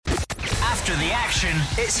After the action,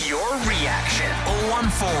 it's your reaction.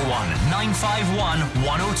 0141 951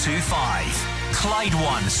 1025. Clyde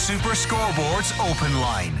One Superscoreboard's Open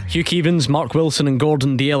Line. Hugh Keevins, Mark Wilson and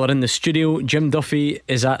Gordon Dalziel are in the studio. Jim Duffy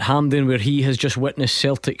is at Hampden, where he has just witnessed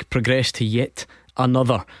Celtic progress to yet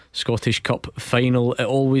another Scottish Cup final. It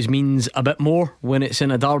always means a bit more when it's in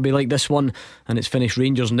a derby like this one, and it's finished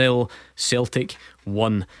Rangers 0, Celtic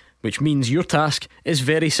 1, which means your task is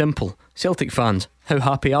very simple. Celtic fans, how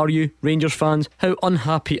happy are you? Rangers fans, how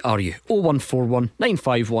unhappy are you? 0141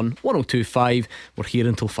 951 1025. We're here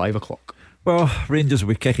until 5 o'clock. Well, Rangers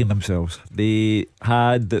were kicking themselves. They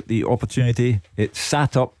had the opportunity. It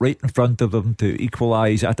sat up right in front of them to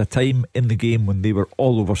equalise at a time in the game when they were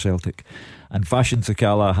all over Celtic. And Fashion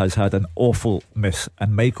Sakala has had an awful miss,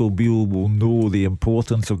 and Michael Beale will know the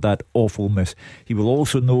importance of that awful miss. He will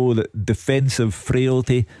also know that defensive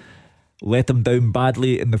frailty let him down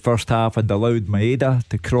badly in the first half and allowed Maeda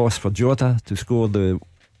to cross for Jota to score the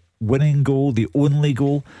winning goal, the only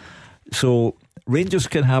goal. So Rangers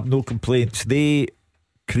can have no complaints. They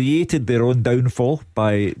created their own downfall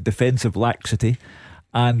by defensive laxity,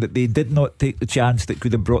 and they did not take the chance that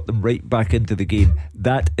could have brought them right back into the game.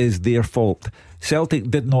 That is their fault.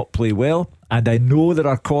 Celtic did not play well, and I know there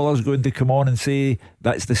are callers going to come on and say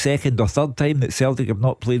that's the second or third time that Celtic have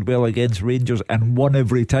not played well against Rangers and won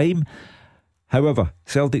every time. However,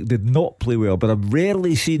 Celtic did not play well, but I've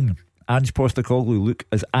rarely seen Ange Postecoglou look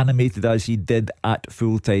as animated as he did at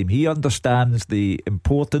full time. He understands the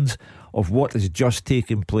importance of what has just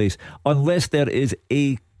taken place. Unless there is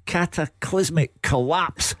a cataclysmic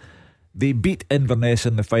collapse, they beat Inverness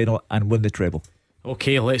in the final and win the treble.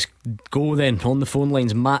 Okay, let's go then. On the phone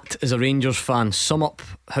lines, Matt is a Rangers fan. Sum up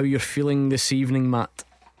how you're feeling this evening, Matt.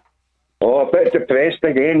 Oh, a bit depressed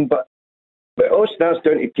again, but also that's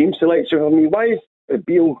down to team selection. I mean, why is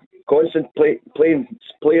Beale constant playing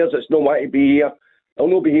players that's not want to be here? They'll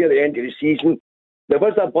not be here at the end of the season. There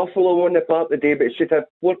was a Buffalo on the part today, but it should have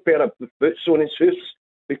 4 pair of boots on his hoofs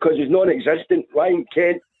because he's non-existent. Ryan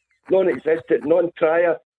Kent, non-existent,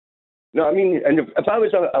 non-trier. You know what I mean? And if I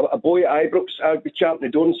was a boy at Ibrox, I'd be champing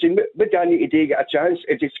the door and saying, what do I need to do to get a chance?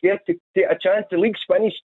 If you're scared to take a chance, the league's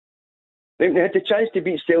finished. They had the chance to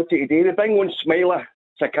beat Celtic today. They bring on Smiler,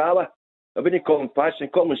 Sakala. I wouldn't call him fast, I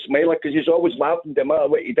call him Smiler because he's always laughing no matter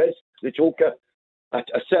what he does. The Joker, a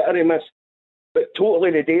sitter he miss. But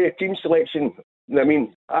totally today, the team selection, I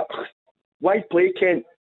mean, why play Kent?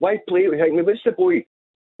 Why play with him? What's the boy?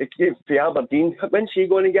 For Aberdeen, when's he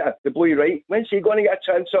going to get the boy right? When's he going to get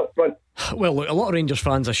a chance up front? Well, look, a lot of Rangers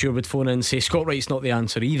fans I'm sure would phone in and say Scott Wright's not the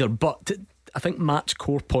answer either, but I think Matt's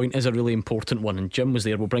core point is a really important one, and Jim was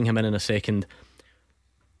there, we'll bring him in a second.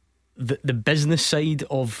 The business side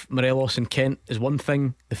of Morelos and Kent is one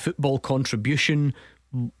thing, the football contribution,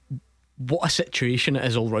 what a situation it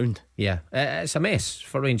is all round. Yeah, it's a mess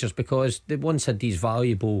for Rangers because they once had these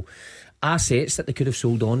valuable assets that they could have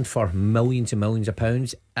sold on for millions and millions of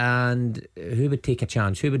pounds, and who would take a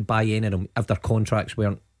chance? Who would buy any of them if their contracts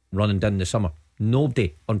weren't running down the summer?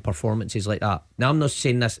 Nobody on performances like that. Now, I'm not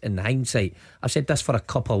saying this in hindsight. I've said this for a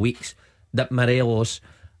couple of weeks, that Morelos,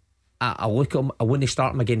 I look at him, I wouldn't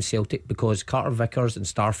start him against Celtic because Carter Vickers and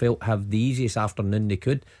Starfelt have the easiest afternoon they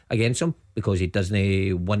could against him because he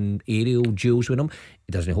doesn't win aerial duels with him,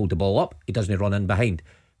 he doesn't hold the ball up, he doesn't run in behind.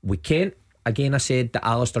 With Kent, again I said that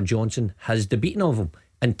Alistair Johnson has the beating of him,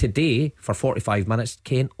 and today for 45 minutes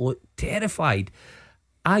Kent looked terrified.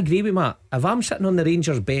 I agree with Matt. If I'm sitting on the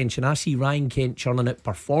Rangers bench and I see Ryan Kent churning out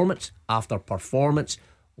performance after performance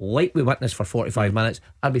like we witnessed for 45 minutes,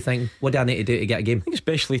 I'd be thinking, what do I need to do to get a game? I think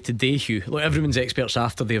especially today, Hugh, look, everyone's experts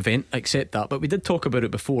after the event, I accept that, but we did talk about it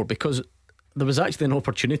before because there was actually an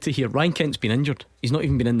opportunity here. Ryan Kent's been injured, he's not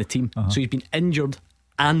even been in the team, so he's been injured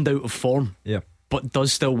and out of form, but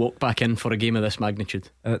does still walk back in for a game of this magnitude.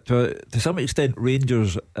 To some extent,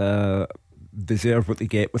 Rangers deserve what they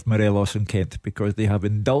get with Morelos and Kent because they have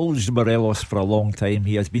indulged Morelos for a long time.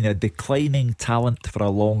 He has been a declining talent for a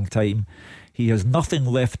long time. He has nothing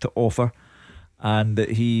left to offer, and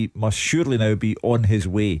he must surely now be on his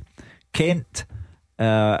way. Kent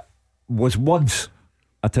was once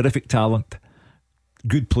a terrific talent,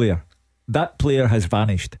 good player. That player has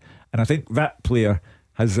vanished, and I think that player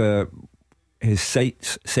has his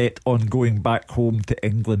sights set on going back home to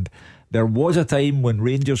England. There was a time when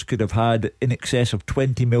Rangers could have had in excess of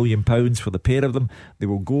 £20 million for the pair of them. They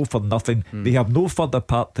will go for nothing. They have no further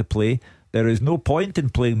part to play. There is no point in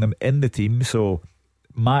playing them in the team. So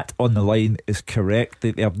Matt on the line is correct.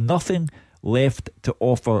 They have nothing left to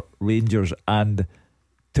offer Rangers, and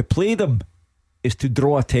to play them is to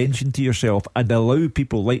draw attention to yourself and allow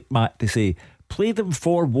people like Matt to say, play them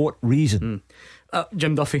for what reason?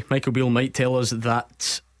 Jim Duffy, Michael Beale might tell us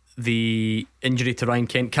that the injury to Ryan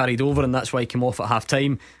Kent carried over and that's why he came off at half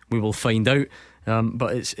time. We will find out.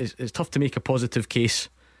 But it's tough to make a positive case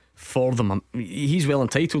for them. He's well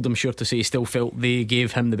entitled, I'm sure, to say he still felt they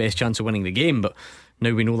gave him the best chance of winning the game, but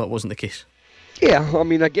now we know that wasn't the case. Yeah, I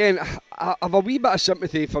mean, again, I have a wee bit of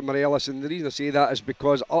sympathy for Morelos, and the reason I say that is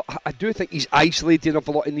because I do think he's isolated enough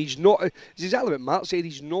a lot, and he's not, it's exactly what Mark said,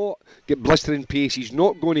 he's not get blistering pace, he's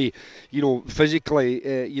not going to,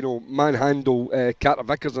 physically, manhandle Carter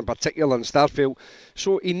Vickers in particular and Starfelt.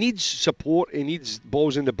 So he needs support, he needs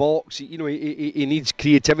balls in the box, he needs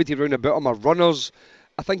creativity around about him, or runners.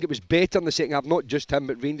 I think it was better in the second half, not just him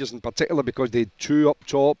but Rangers in particular, because they had two up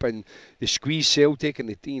top and they squeezed Celtic and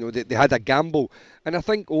they had a gamble. And I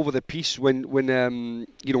think over the piece when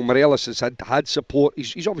Morelos has had support,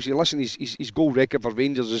 he's obviously listened. His goal record for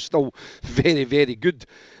Rangers is still very, very good.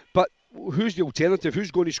 But who's the alternative?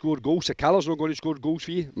 Who's going to score goals? Sakala's not going to score goals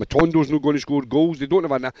for you. Matondo's not going to score goals. They don't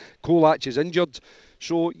have Kolach is injured.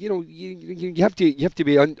 So you have to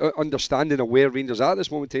be understanding of where Rangers are at this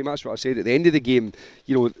moment in time. That's what I said at the end of the game.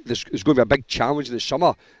 There's going to be a big challenge this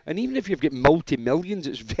summer, and even if you've got multi-millions,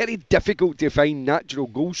 it's very difficult to find natural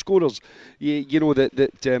goal scorers. You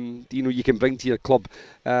can bring to your club,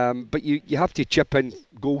 but you have to chip in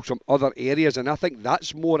goals from other areas, and I think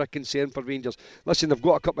that's more a concern for Rangers. Listen, they've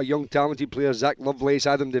got a couple of young talented players: Zach Lovelace,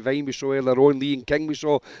 Adam Devine we saw earlier on, Liam King we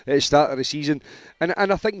saw at the start of the season, and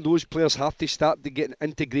I think those players have to start to get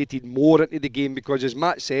integrated more into the game, because as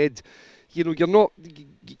Matt said, you've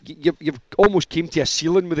almost came to a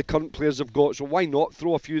ceiling with the current players they've got, so why not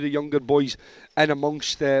throw a few of the younger boys in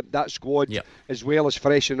amongst that squad, as well as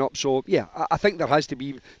freshen up. So yeah, I think there has to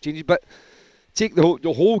be changes, but take the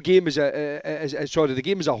whole game the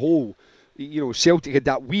game as a whole. Celtic had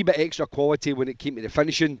that wee bit extra quality when it came to the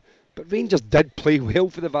finishing, but Rangers did play well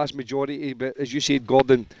for the vast majority. But as you said,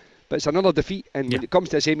 Gordon, but it's another defeat, and when it comes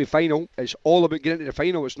to a semi-final, it's all about getting into the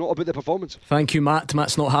final. It's not about the performance. Thank you, Matt.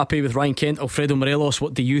 Matt's not happy with Ryan Kent. Alfredo Morelos,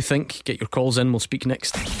 what do you think? Get your calls in, we'll speak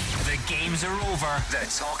next. The games are over, the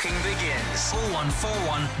talking begins.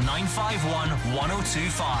 0141 951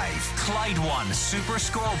 1025. Clyde 1 Super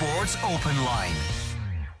Scoreboard's Open Line.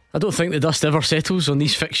 I don't think the dust ever settles on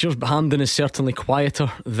these fixtures, but Hampden is certainly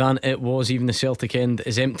quieter than it was. Even the Celtic end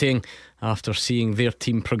is emptying after seeing their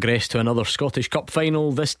team progress to another Scottish Cup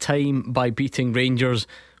final, this time by beating Rangers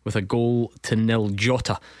with a 1-0.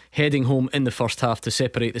 Jota heading home in the first half to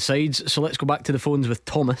separate the sides. So let's go back to the phones with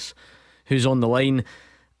Thomas, who's on the line.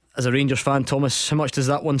 As a Rangers fan, Thomas, how much does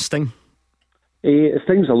that one sting? It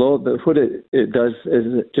stings a lot, but what it does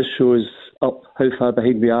is it just shows up how far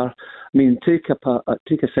behind we are. I mean, take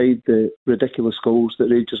aside the ridiculous goals that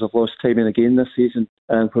Rangers have lost time and again this season,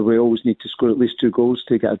 where we always need to score at least 2 goals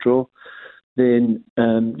to get a draw. Then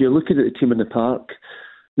you're looking at the team in the park.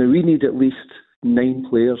 Now we need at least 9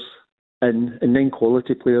 players and 9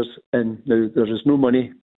 quality players in. Now there is no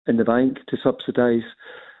money in the bank to subsidise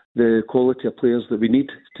the quality of players that we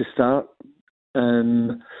need to start.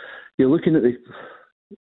 You're looking at the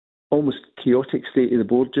almost chaotic state of the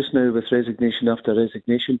board just now, with resignation after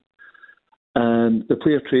resignation. The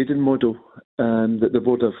player trading model that the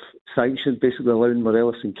board have sanctioned, basically allowing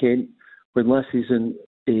Morelos and Kent, when last season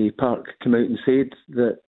Park came out and said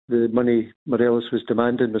that the money Morelos was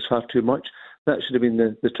demanding was far too much. That should have been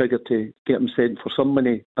the trigger to get him sent for some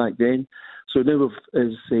money back then. So now,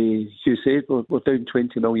 as Hugh said, we're down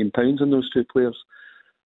 £20 million on those 2 players.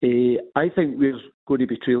 I think we're going to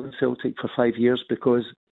be trailing Celtic for 5 years, because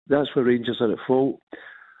that's where Rangers are at fault.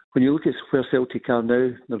 When you look at where Celtic are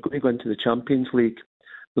now, they're going to go into the Champions League.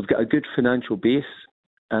 They've got a good financial base,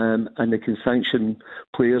 and they can sanction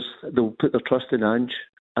players. They'll put their trust in Ange,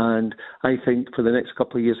 and I think for the next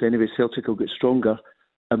couple of years anyway, Celtic will get stronger,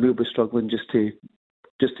 and we'll be struggling just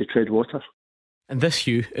to tread water. And this,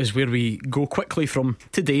 Hugh, is where we go quickly from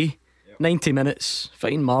today, 90 minutes,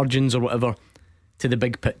 fine margins or whatever, to the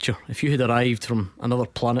big picture. If you had arrived from another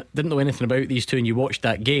planet, didn't know anything about these two, and you watched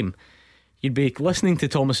that game, you'd be listening to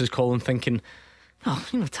Thomas's call and thinking,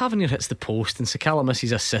 Tavernier hits the post and Sakala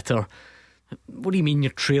misses a sitter. What do you mean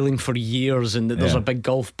you're trailing for years and that there's a big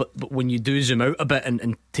gulf? But when you do zoom out a bit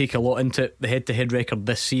and take a lot into it, the head-to-head record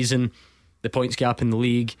this season, the points gap in the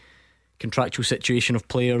league, contractual situation of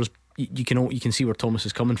players, you can see where Thomas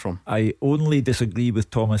is coming from. I only disagree with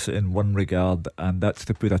Thomas in one regard, and that's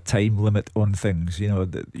to put a time limit on things.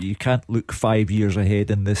 You can't look 5 years ahead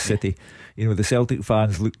in this city. The Celtic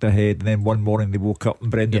fans looked ahead, and then one morning they woke up and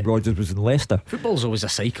Brendan Rodgers was in Leicester. Football's always a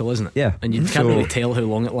cycle, isn't it? Yeah, and you can't really tell how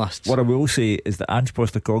long it lasts. What I will say is that Ange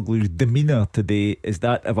Postecoglou's demeanour today is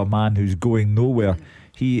that of a man who's going nowhere.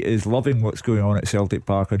 he is loving what's going on at Celtic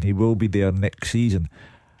Park, and he will be there next season.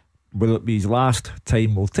 Will it be his last?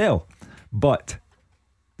 Time will tell. But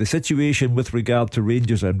the situation with regard to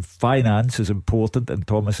Rangers and finance is important, and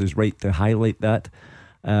Thomas is right to highlight that.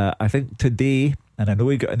 I think today, and I know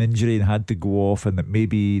he got an injury and had to go off, and that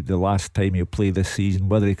maybe the last time he'll play this season.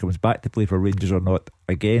 Whether he comes back to play for Rangers or not,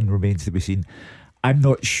 again, remains to be seen. I'm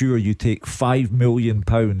not sure you take £5 million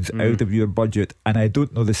out of your budget, and I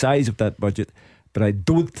don't know the size of that budget, but I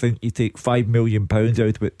don't think you take £5 million out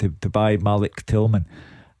of it to buy Malik Tillman.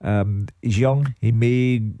 He's young, he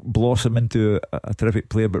may blossom into a terrific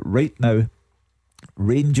player, but right now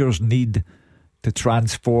Rangers need to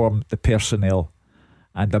transform the personnel,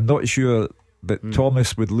 and I'm not sure that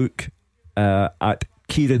Thomas would look at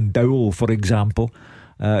Kieran Dowell, for example,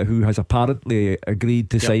 who has apparently agreed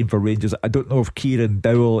to sign for Rangers. I don't know if Kieran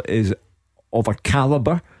Dowell is of a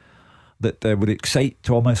calibre that would excite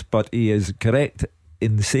Thomas, but he is correct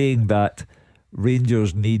in saying that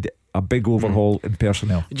Rangers need a big overhaul in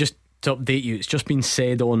personnel. Just to update you, it's just been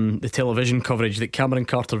said on the television coverage that Cameron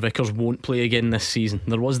Carter-Vickers won't play again this season.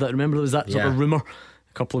 There was that, remember there was that sort of rumour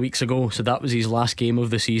a couple of weeks ago, so that was his last game of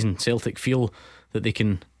the season. Celtic feel that they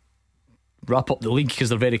can wrap up the league because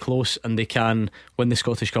they're very close, and they can win the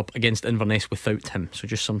Scottish Cup against Inverness without him. So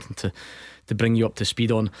just something to bring you up to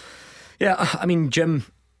speed on. Yeah, I mean, Jim,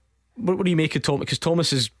 what do you make of Thomas? Because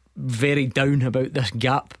Thomas is very down about this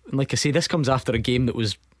gap, and like I say, this comes after a game that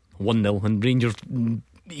was 1-0 and Rangers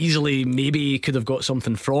easily maybe could have got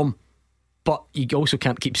something from, but you also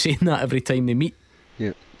can't keep saying that every time they meet.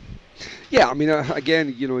 Yeah, I mean,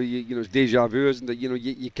 again, it's deja vu, isn't it?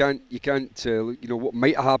 You can't, what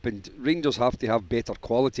might have happened. Rangers have to have better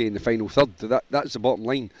quality in the final third. That's the bottom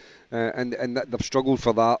line, and that they've struggled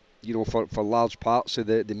for that, for large parts of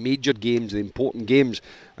the major games, the important games,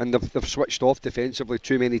 and they've switched off defensively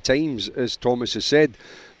too many times, as Thomas has said.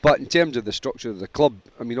 But in terms of the structure of the club,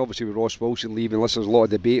 I mean, obviously with Ross Wilson leaving, there's a lot of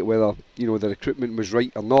debate whether the recruitment was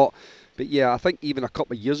right or not. But yeah, I think even a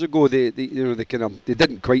couple of years ago, they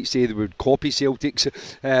didn't quite say they would copy Celtic's,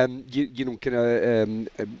 trading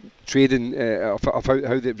of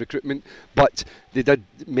how the recruitment, but they did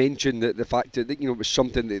mention that the fact that it was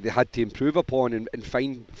something that they had to improve upon and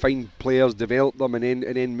find players, develop them, and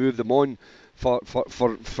then move them on for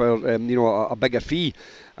a bigger fee.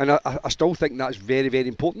 And I still think that's very, very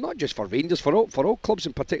important, not just for Rangers, for all clubs,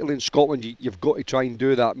 and particularly in Scotland. You've got to try and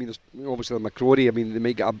do that. I mean, there's obviously the McCrory. I mean, they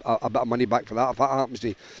may get a bit of money back for that if that happens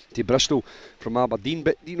to Bristol from Aberdeen.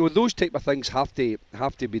 But those type of things have to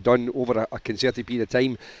be done over a concerted period of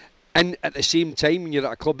time. And at the same time, when you're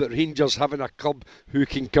at a club at Rangers, having a club who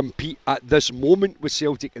can compete at this moment with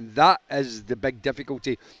Celtic, and that is the big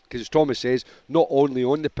difficulty, because as Thomas says, not only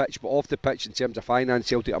on the pitch but off the pitch in terms of finance,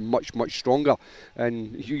 Celtic are much, much stronger.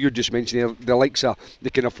 And you're just mentioning the likes of, they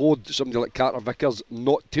can afford somebody like Carter Vickers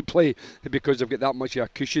not to play because they've got that much of a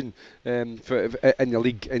cushion in the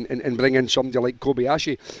league, and bring in somebody like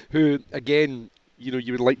Kobayashi, who again,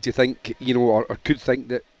 you would like to think, or could think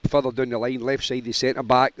that further down the line, left side the centre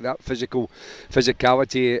back, that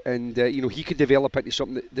physicality, and he could develop into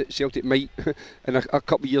something that Celtic might in a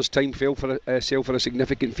couple of years' time sell for a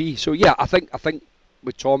significant fee. So yeah, I think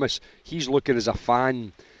with Thomas, he's looking as a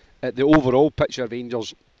fan at the overall picture of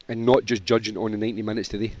Rangers and not just judging on the 90 minutes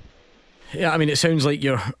today. Yeah, I mean, it sounds like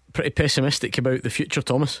you're pretty pessimistic about the future,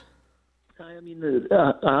 Thomas. I mean,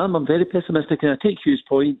 I'm very pessimistic, and I take Hugh's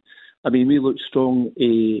point. I mean, we looked strong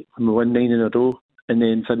when we won 9 in a row, and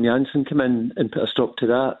then Finn Janssen came in and put a stop to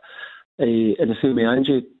that, in the same way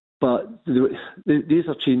Angie. But these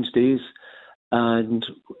are changed days, and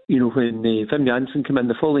when Finn Janssen came in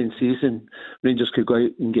the following season, Rangers could go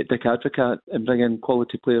out and get Dick Advocat and bring in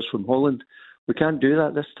quality players from Holland. We can't do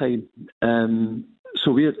that this time.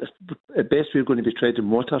 So at best we're going to be treading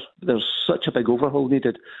water. There's such a big overhaul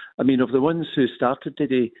needed. I mean, of the ones who started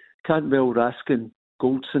today, Cantwell, Raskin,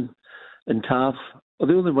 Goldson and Tav are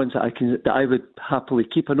the only ones that I would happily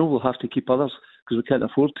keep. I know we'll have to keep others because we can't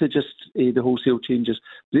afford to just the wholesale changes.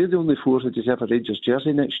 They're the only 4 who deserve a Rangers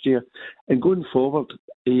jersey next year. And going forward,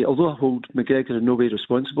 although I hold McGregor in no way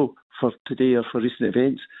responsible for today or for recent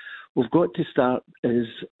events, we've got to start, as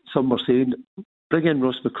some were saying, bring in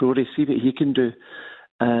Ross McCrory, see what he can do.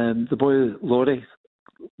 The boy Laurie,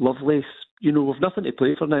 Lovelace, we've nothing to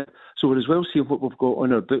play for now. So we're as well seeing what we've got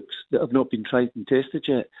on our books that have not been tried and tested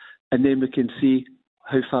yet. And then we can see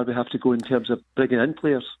how far we have to go in terms of bringing in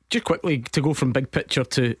players. Just quickly, to go from big picture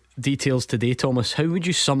to details today, Thomas, how would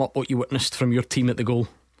you sum up what you witnessed from your team at the goal?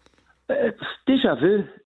 It's deja vu,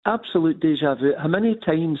 absolute deja vu. How many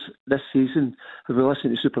times this season have we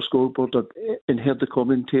listened to Superscoreboard and heard the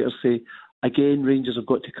commentators say, again, Rangers have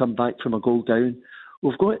got to come back from a goal down?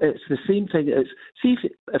 We've got, it's the same thing. See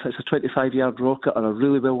if it's a 25-yard rocket or a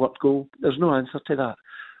really well-worked goal, there's no answer to that.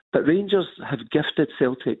 But Rangers have gifted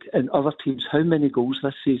Celtic and other teams how many goals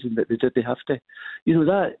this season that they have to.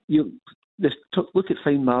 Look at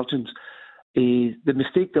fine margins. The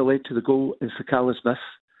mistake that led to the goal is Sakala's miss.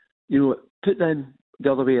 Put them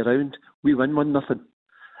the other way around, we win 1-0.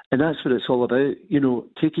 And that's what it's all about,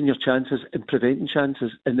 taking your chances and preventing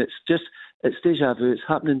chances. And it's deja vu. It's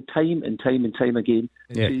happening time and time and time again.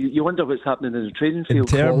 Yeah. So you wonder what's happening in the training field.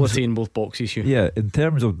 Quality in both boxes, Hugh. Yeah, in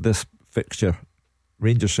terms of this fixture,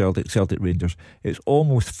 Rangers Celtic, Celtic Rangers, it's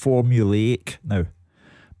almost formulaic now.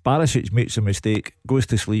 Barisic makes a mistake, goes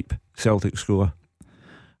to sleep, Celtic score.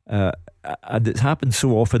 And it's happened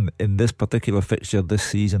so often in this particular fixture this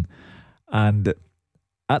season. And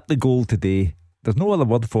at the goal today, there's no other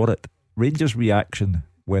word for it. Rangers' reaction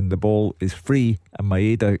when the ball is free and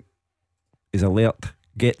Maeda is alert,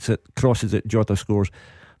 gets it, crosses it, Jota scores.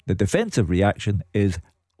 The defensive reaction is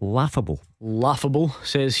laughable. Laughable,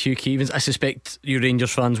 says Hugh Keevins. I suspect you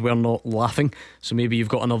Rangers fans were not laughing, so maybe you've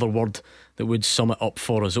got another word that would sum it up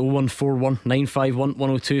for us. 0141 951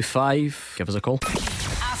 1025. Give us a call.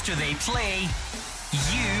 After they play,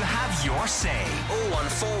 you have your say.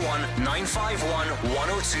 0141 951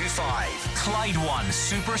 1025. Clyde 1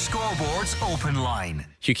 Super Scoreboard's Open Line.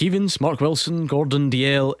 Hugh Keevins, Mark Wilson, Gordon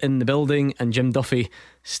Dalziel in the building, and Jim Duffy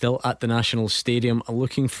still at the National Stadium. I'm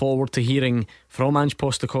looking forward to hearing from Ange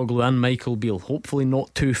Postecoglou and Michael Beale, hopefully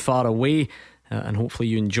not too far away, and hopefully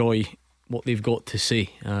you enjoy what they've got to say,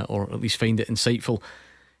 or at least find it insightful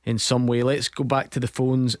in some way. Let's go back to the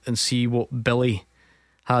phones and see what Billy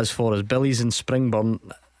has for us. Billy's in Springburn.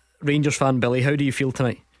 Rangers fan Billy, how do you feel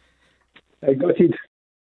tonight? I gutted,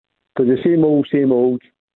 because the same old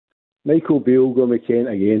Michael Beale going with Kent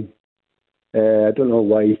again. I don't know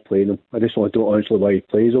why he's playing him. I just don't honestly why he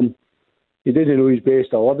plays him. He didn't know his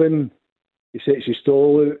best 11. He sets his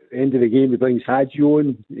stall out. End of the game, he brings Hadji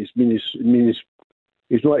on. He's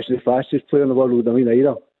not actually the fastest player in the world,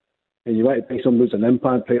 either. And you want to play somebody who's an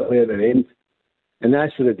impact player at the end. And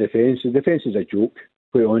that's for the defence. The defence is a joke,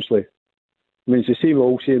 quite honestly. It's the same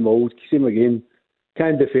old, same again.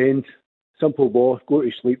 Can't defend, simple ball, go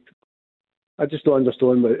to sleep. I just don't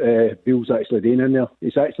understand what Beale's actually doing in there.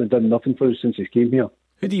 He's actually done nothing for us since he came here.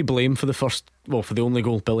 Who do you blame for for the only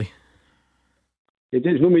goal, Billy?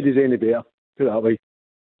 Nobody's any better, put it that way.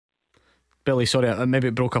 Billy, sorry, maybe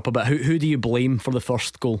it broke up a bit. Who do you blame for the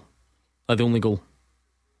first goal? The only goal?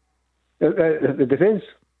 The defence,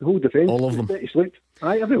 the whole defence. All of them. Sleep.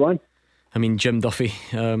 Aye, everyone. I mean, Jim Duffy,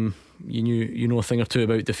 you know a thing or two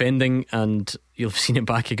about defending, and you've seen it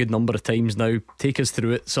back a good number of times now. Take us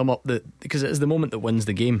through it, sum up because it is the moment that wins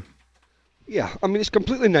the game. Yeah, it's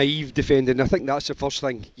completely naive defending. I think that's the first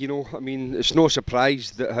thing. It's no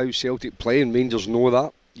surprise that how Celtic play, and Rangers know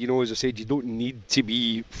that. As I said, you don't need to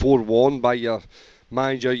be forewarned by your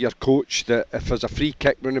manager, your coach, that if there's a free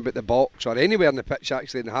kick running about the box or anywhere in the pitch,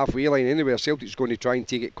 actually in the halfway line, anywhere, Celtic's going to try and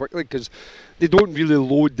take it quickly, because they don't really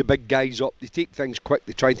load the big guys up. They take things quick,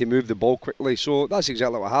 they try to move the ball quickly. So that's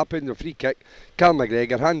exactly what happened. A free kick, Carl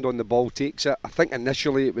McGregor, hand on the ball, takes it. I think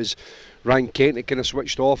initially it was Ryan Kent that kind of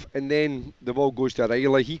switched off, and then the ball goes to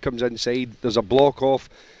Riley. He comes inside, there's a block off.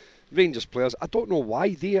 Rangers players, I don't know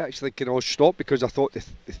why they actually can all stop, because I thought it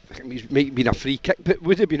might have been a free kick, but it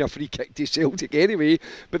would have been a free kick to Celtic anyway.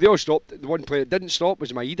 But they all stopped. The one player that didn't stop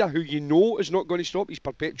was Maeda, who is not going to stop. He's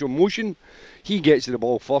perpetual motion. He gets to the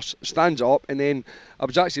ball first, stands up, and then I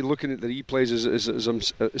was actually looking at the replays as I'm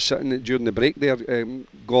sitting during the break there,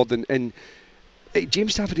 Gordon, and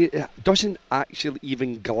James Stafford doesn't actually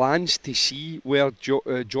even glance to see where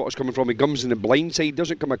Jota's coming from. He comes in the blind side,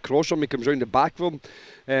 doesn't come across him, he comes round the back of him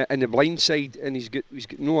in the blind side, and he's got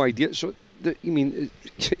no idea. So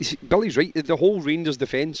Billy's right. The whole Rangers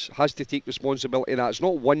defence has to take responsibility of that. It's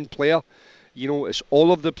not one player, it's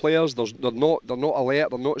all of the players. They're not alert,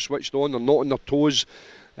 they're not switched on, they're not on their toes.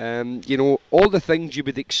 All the things you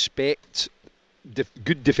would expect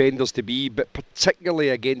good defenders to be, but particularly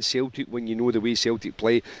against Celtic, when you know the way Celtic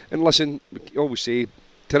play. And listen, we always say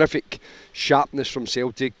terrific sharpness from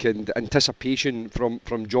Celtic and anticipation from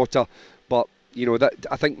Jota, but that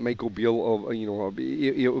I think Michael Beale,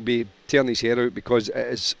 he'll be tearing his hair out, because it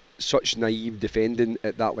is such naive defending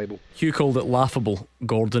at that level. Hugh called it laughable,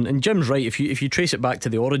 Gordon, and Jim's right. If you trace it back to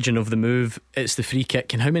the origin of the move, it's the free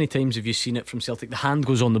kick. And how many times have you seen it from Celtic? The hand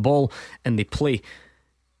goes on the ball and they play.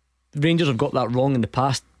 Rangers have got that wrong in the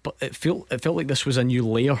past, but it felt like this was a new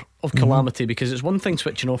layer of calamity, because it's one thing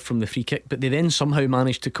switching off from the free kick, but they then somehow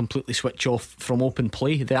managed to completely switch off from open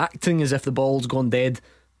play. They're acting as if the ball's gone dead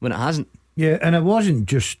when it hasn't. Yeah, and it wasn't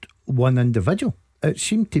just one individual. It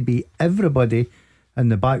seemed to be everybody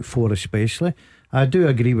and the back four especially. I do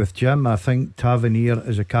agree with Jim. I think Tavernier,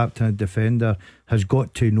 as a captain and defender, has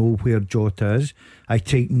got to know where Jota is. I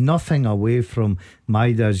take nothing away from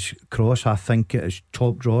Maida's cross. I think it is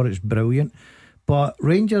top drawer, it's brilliant. But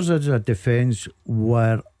Rangers as a defence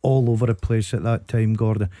were all over the place at that time,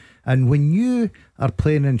 Gordon. And when you are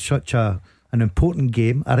playing in such an important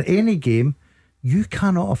game, or any game, you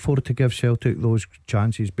cannot afford to give Celtic those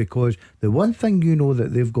chances, because the one thing you know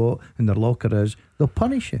that they've got in their locker is they'll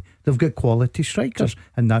punish you. They've got quality strikers,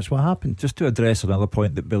 and that's what happened. Just to address another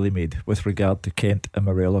point that Billy made with regard to Kent and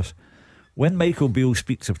Morelos, when Michael Beale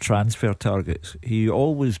speaks of transfer targets, he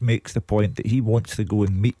always makes the point that he wants to go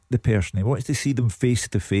and meet the person. He wants to see them face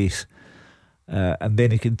to face, and then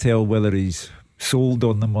he can tell whether he's sold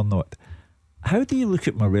on them or not. How do you look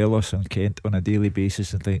at Morelos and Kent on a daily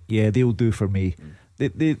basis and think, yeah, they'll do for me?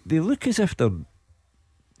 They look as if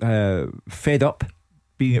they're fed up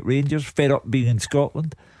being at Rangers, fed up being in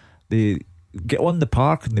Scotland. They get on the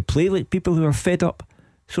park and they play like people who are fed up.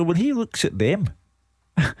 So when he looks at them,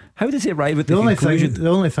 how does he arrive at the conclusion? The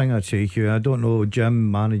only thing I'd say, Hugh, I don't know,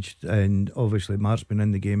 Jim managed, and obviously Mark's been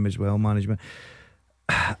in the game as well, management.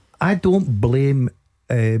 I don't blame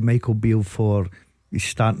Michael Beale for his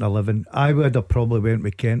starting 11. I would have probably went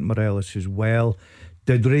with Kent Morelos as well.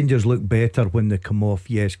 Did Rangers look better when they come off?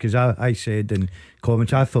 Yes, because I said in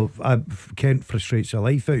comments, I thought Kent frustrates the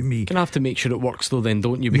life out of me. You're going to have to make sure it works though then,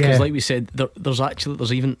 don't you? Because like we said, there's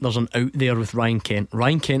an out there with Ryan Kent.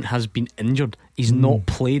 Ryan Kent has been injured. He's not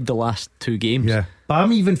played the last 2 games. Yeah, but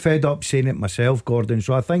I'm even fed up saying it myself, Gordon.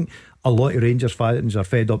 So I think a lot of Rangers fans are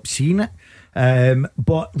fed up seeing it.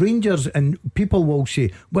 But Rangers, and people will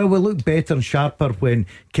say, well, we look better and sharper when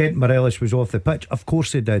Kent Morelos was off the pitch. Of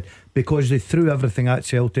course they did, because they threw everything at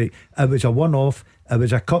Celtic. It was a one-off, it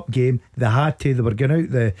was a cup game. They were going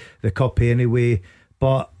out the cup anyway.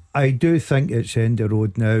 But I do think it's end of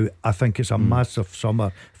road now. I think it's a massive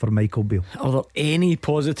summer for Michael Beale. Are there any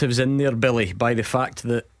positives in there, Billy, by the fact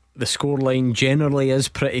that the scoreline generally is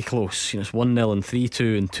pretty close? You know, it's 1-0 and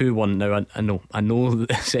 3-2 and 2-1 now. I know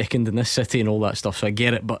the second in this city and all that stuff, so I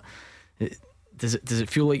get it, but does it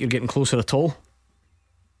feel like you're getting closer at all? At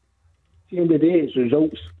the end of the day, it's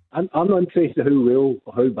results. I'm not interested in how well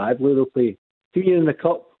or how badly they'll play. If you're in the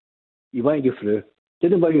cup, you want to go through.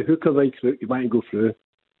 Doesn't matter who comes out through, you want to go through.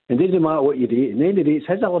 And it doesn't matter what you do. At the end of the day, it's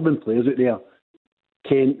his 11 players out there,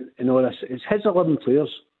 Kent and all this. It's his 11 players.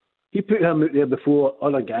 He put him out there before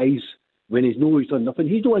other guys when he's done nothing.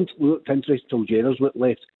 He's not looked interested until Gerrard's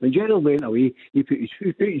left. When Gerrard went away, he put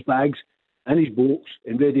his bags and his boats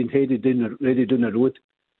and headed down the road.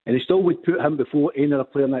 And he still would put him before any other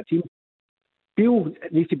player in that team. Beale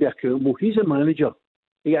needs to be accountable. He's a manager.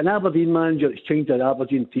 You got an Aberdeen manager that's changed an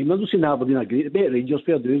Aberdeen team. I'm not saying Aberdeen are great. The better Rangers,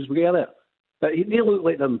 fair dues, we get it. But they look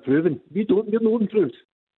like they're improving. We're not improved.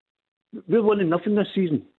 We're winning nothing this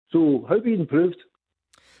season. So how have we improved?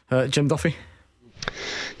 Jim Duffy.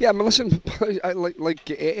 Yeah, I mean, listen,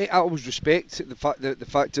 I always respect the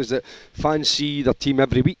fact is that fans see their team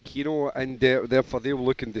every week, you know, and therefore they'll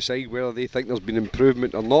look and decide whether they think there's been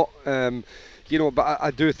improvement or not. You know, but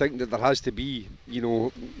I do think that there has to be, you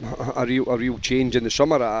know, a real change in the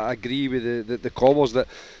summer. I agree with the callers that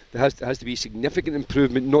there has to be significant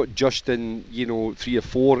improvement, not just in, you know, 3 or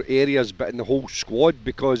 4 areas, but in the whole squad,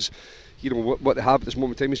 because, you know, what they have at this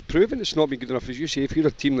moment in time is proven it's not been good enough. As you say, if you're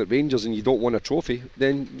a team like Rangers and you don't win a trophy,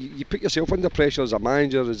 then you put yourself under pressure as a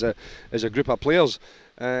manager, as a group of players.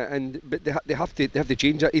 But they have to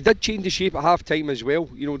change it. He did change the shape at half time as well.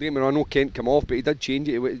 You know, I know Kent come off, but he did change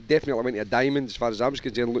it. It definitely went to a diamond as far as I was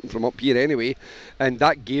concerned, looking from up here anyway. And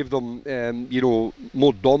that gave them, you know,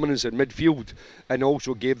 more dominance in midfield, and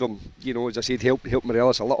also gave them, you know, as I said, help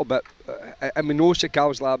Morelos a little bit. I mean, no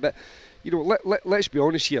Sakala's like that, but you know, let's be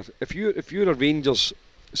honest here. If you're a Rangers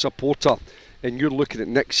supporter and you're looking at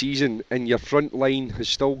next season and your front line has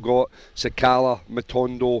still got Sakala,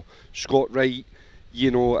 Matondo, Scott Wright,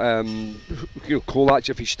 you know, Kolach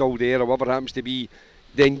if he's still there or whatever happens to be,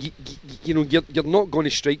 then you know you're not going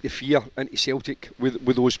to strike the fear into Celtic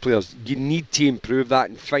with those players. You need to improve that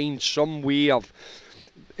and find some way of,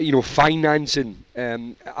 you know, financing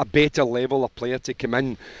a better level of player to come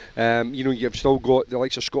in. You know, you've still got the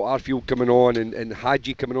likes of Scott Arfield coming on and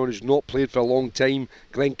Hadji coming on, who's not played for a long time.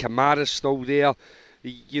 Glenn Kamara's still there.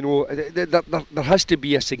 You know, there has to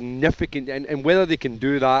be a significant, and whether they can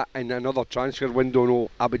do that in another transfer window, no,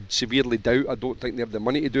 I would severely doubt. I don't think they have the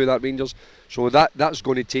money to do that, Rangers. So that's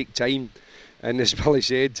going to take time. And as Billy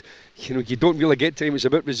said, you know, you don't really get time. It's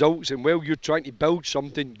about results. And while you're trying to build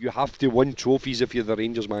something, you have to win trophies if you're the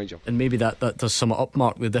Rangers manager. And maybe that does sum it up,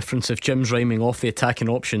 Mark, the difference. If Jim's rhyming off the attacking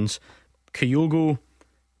options, Kyogo,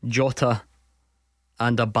 Jota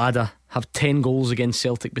and Abada have 10 goals against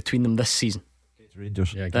Celtic between them this season.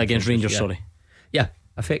 Rangers. Yeah, Against Rangers, yeah. sorry. Yeah,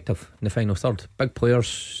 effective in the final third. Big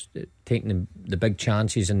players taking the big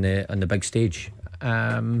chances on the big stage.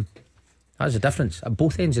 That's the difference at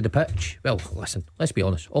both ends of the pitch. Well, listen, let's be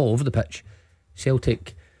honest, all over the pitch,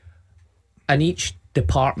 Celtic in each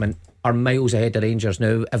department are miles ahead of Rangers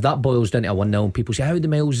now. If that boils down to a 1-0, people say how the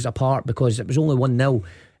miles is apart because it was only 1-0.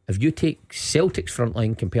 If you take Celtic's front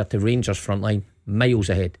line compared to Rangers' front line, miles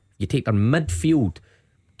ahead. You take their midfield,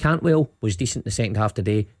 Cantwell was decent in the second half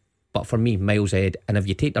today, but for me, miles ahead. And if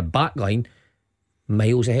you take their back line,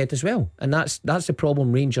 miles ahead as well. And that's the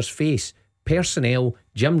problem Rangers face. Personnel,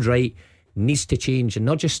 Jim's right, needs to change, and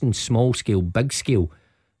not just in small scale, big scale,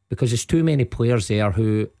 because there's too many players there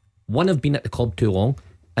who, one, have been at the club too long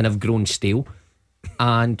and have grown stale,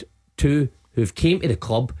 and two, who've came to the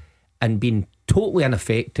club and been totally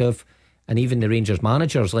ineffective, and even the Rangers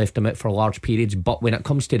managers left them out for large periods. But when it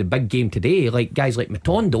comes to the big game today, like guys like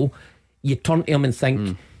Matondo, you turn to him and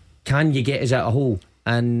think, can you get us out of hole?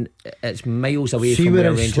 And it's miles away from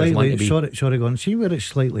where Rangers want to be. Sorry, go on. See where it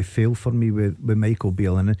slightly failed for me with Michael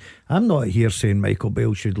Beale. And I'm not here saying Michael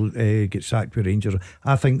Beale should get sacked with Rangers.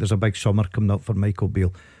 I think there's a big summer coming up for Michael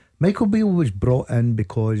Beale. Michael Beale was brought in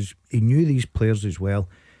because he knew these players as well.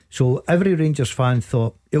 So every Rangers fan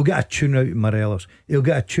thought he'll get a tune out of Morelos, he'll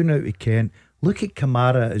get a tune out of Kent. Look at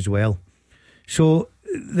Kamara as well. So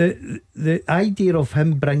the idea of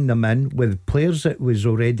him bringing them in with players that was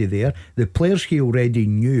already there, the players he already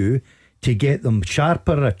knew, to get them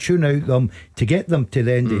sharper, a tune out them, to get them to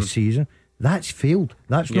the end of the season, that's failed.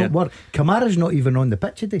 That's not worked. Kamara's not even on the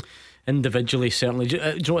pitch today. Individually, certainly. Do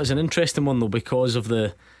you know what, it's an interesting one though, because of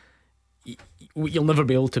you'll never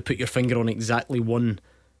be able to put your finger on exactly one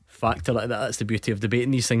factor like that. That's the beauty of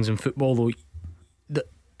debating these things in football though.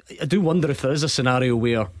 I do wonder if there is a scenario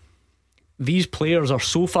where these players are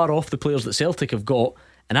so far off the players that Celtic have got,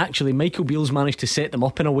 and actually Michael Beale's managed to set them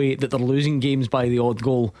up in a way that they're losing games by the odd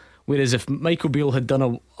goal, whereas if Michael Beale had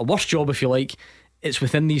done a worse job, if you like, it's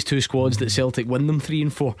within these two squads that Celtic win them 3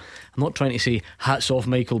 and 4. I'm not trying to say hats off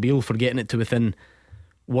Michael Beale for getting it to within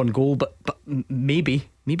one goal, but maybe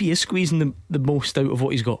he is squeezing the most out of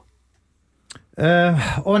what he's got.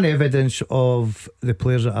 On evidence of the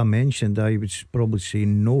players that I mentioned, I would probably say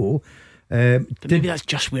no. Maybe that's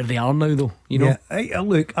just where they are now, though. You know. Yeah,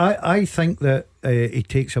 look, I think that he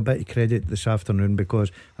takes a bit of credit this afternoon,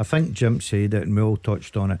 because I think Jim said it and we all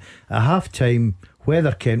touched on it. At half time,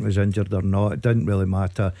 whether Kent was injured or not, it didn't really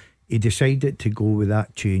matter. He decided to go with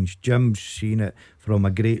that change. Jim's seen it from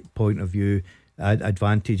a great point of view.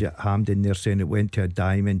 Advantage at Hampden, they're saying it went to a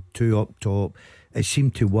diamond, 2 up top. It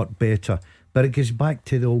seemed to work better. But it goes back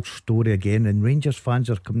to the old story again, and Rangers fans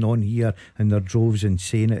are coming on here in their droves and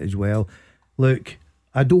saying it as well. Look,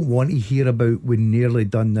 I don't want to hear about we nearly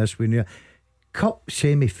done this. Cup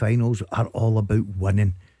semi-finals are all about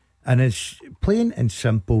winning, and it's plain and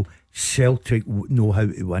simple. Celtic know how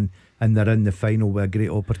to win, and they're in the final with a great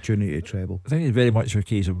opportunity to treble. I think it's very much a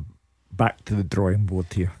case of back to the drawing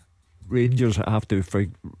board here. Rangers have to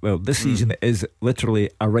this season is literally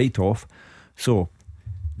a write-off, so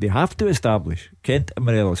they have to establish Kent and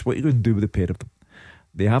Morelos. What are you going to do with the pair of them?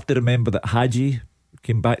 They have to remember that Hadji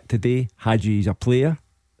came back today. Hadji is a player.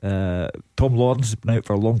 Tom Lawrence has been out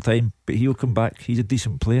for a long time, but he'll come back. He's a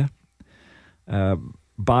decent player.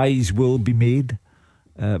 Buys will be made.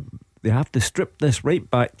 They have to strip this right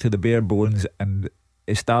back to the bare bones and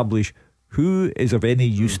establish who is of any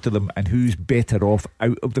use to them and who's better off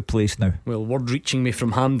out of the place now. Well, word reaching me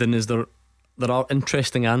from Hampden is there are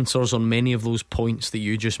interesting answers on many of those points that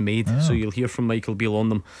you just made. So you'll hear from Michael Beale on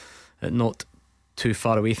them not too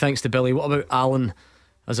far away. Thanks to Billy. What about Alan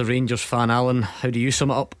as a Rangers fan? Alan, how do you sum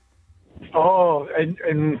it up? Oh,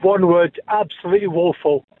 in one word, absolutely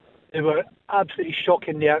woeful. They were absolutely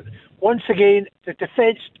shocking there. Once again, the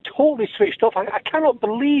defence totally switched off. I cannot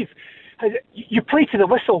believe you play to the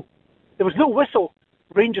whistle. There was no whistle.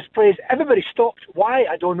 Rangers plays, everybody stopped. Why?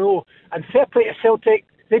 I don't know. And fair play to Celtic,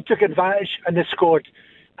 they took advantage and they scored.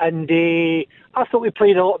 And I thought we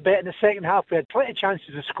played a lot better in the second half. We had plenty of chances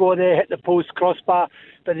to score there, hit the post, crossbar.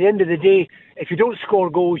 But at the end of the day, if you don't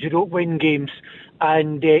score goals, you don't win games.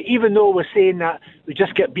 And even though we're saying that we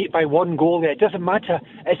just get beat by 1 goal, it doesn't matter.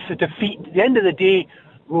 It's the defeat. At the end of the day,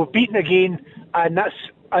 we were beaten again, and that's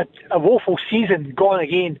a woeful season gone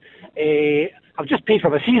again. I've just paid for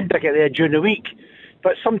my season ticket there during the week,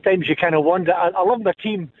 but sometimes you kind of wonder. I love my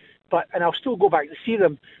team, and I'll still go back to see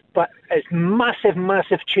them. But it's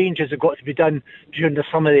massive changes have got to be done during the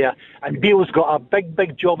summer there. And Beale's got a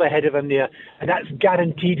big job ahead of him there. And that's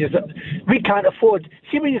guaranteed. Is that we can't afford.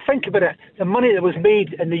 See, when you think about it, the money that was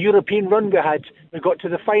made in the European run we got to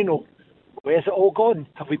the final. Where's it all gone?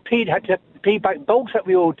 Have we had to pay back bills that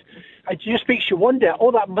we owed? It just makes you wonder,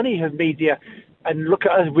 all that money has made there. And look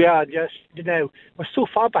at us, we are just, we're so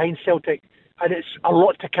far behind Celtic. And it's a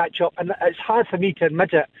lot to catch up. And it's hard for me to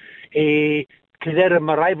admit it. Because they're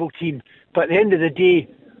my rival team. But at the end of the day,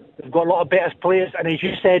 they've got a lot of better players. And as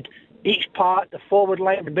you said, each part, the forward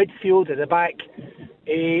line, the midfield, and the back,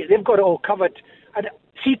 they've got it all covered. And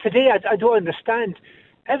see, today, I don't understand.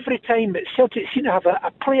 Every time that Celtic seem to have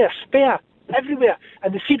a player spare everywhere,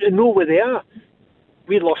 and they seem to know where they are.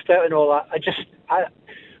 We lost out and all that.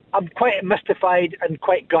 I'm quite mystified and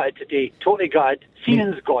quite gutted today. Totally gutted.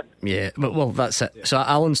 Season's gone. Yeah, well, that's it. So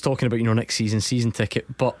Alan's talking about next season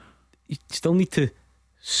ticket, but you still need to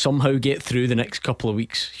somehow get through the next couple of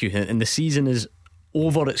weeks, Hugh, and the season is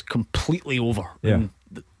over. It's completely over. Yeah. And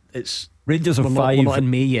it's Rangers are we're not in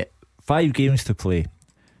May yet. 5 games to play.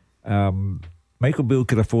 Michael Beale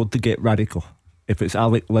could afford to get radical. If it's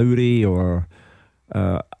Alec Lowry or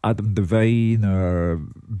Adam Devine or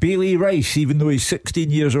Bailey Rice, even though he's 16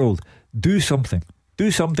 years old, do something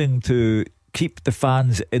to keep the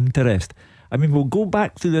fans' interest. I mean, we'll go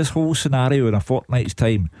back to this whole scenario in a fortnight's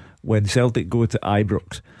time when Celtic go to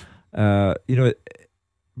Ibrox.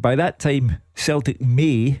 By that time Celtic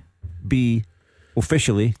may be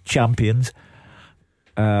officially champions,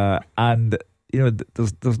 and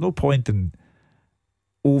there's no point in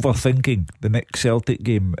overthinking the next Celtic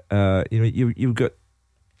game. You've got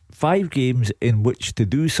 5 games in which to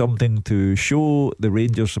do something to show the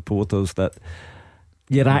Rangers supporters that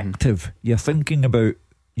you're active, you're thinking about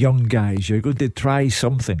young guys, you're going to try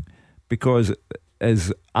something. Because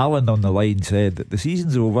as Alan on the line said, the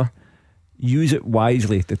season's over, use it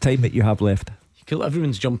wisely, the time that you have left.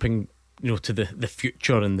 Everyone's jumping to the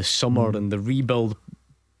future and the summer and the rebuild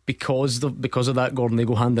because of that, Gordon. They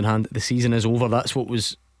go hand in hand. The season is over. That's what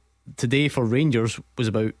was today for Rangers, was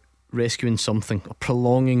about rescuing something, or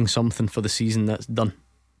prolonging something for the season that's done.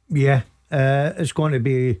 Yeah, it's going to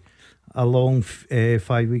be a long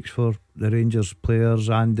 5 weeks for the Rangers players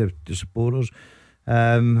and the supporters.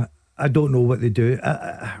 I don't know what they do.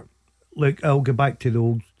 Look, I'll go back to the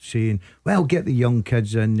old saying, well, get the young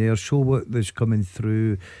kids in there, show what is coming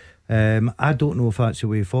through. I don't know if that's the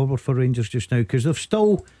way forward for Rangers just now, because they've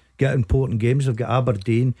still got important games. They've got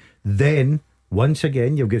Aberdeen, then once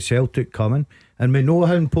again you've got Celtic coming, and we know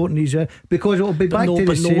how important these are, because it'll be back to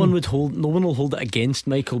the same. No one will hold it against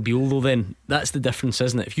Michael Beale, though. Then that's the difference,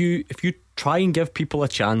 isn't it? If you try and give people a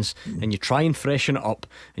chance, and you try and freshen it up,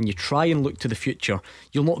 and you try and look to the future,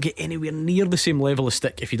 you'll not get anywhere near the same level of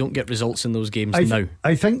stick if you don't get results in those games now.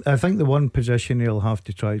 I think the one position he'll have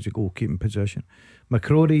to try is a goalkeeping position.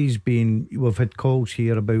 McCrory's we've had calls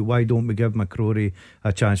here about why don't we give McCrory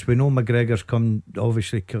a chance. We know McGregor's come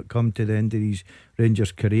to the end of his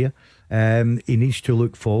Rangers career. He needs to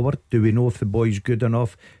look forward. Do we know if the boy's good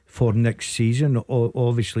enough for next season?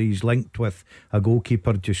 Obviously he's linked with a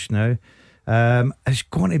goalkeeper just now. It's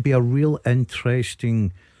going to be a real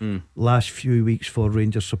interesting last few weeks for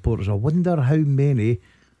Rangers supporters. I wonder how many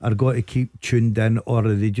are going to keep tuned in, or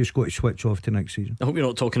are they just going to switch off to next season? I hope you're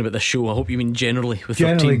not talking about this show. I hope you mean generally with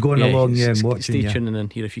generally going along and watching. Stay tuning in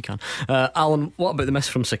here if you can. Alan, what about the miss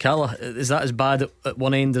from Sakala? Is that as bad at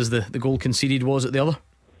one end as the goal conceded was at the other?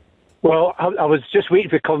 Well, I was just waiting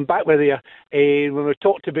for coming back with you when we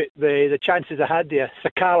talked about the chances I had there.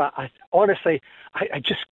 Sakala, honestly, I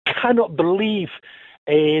just cannot believe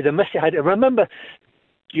the miss he had. Do you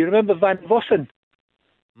remember Van Vossen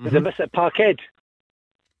with the miss at Parkhead?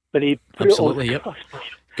 But he absolutely, yep.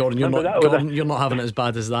 Gordon, you're not having it as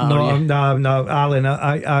bad as that. No, Alan,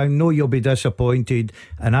 I know you'll be disappointed,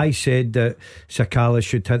 and I said that Sakala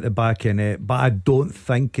should hit the back in it, but I don't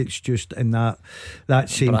think it's just in that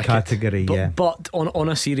same bracket category. But on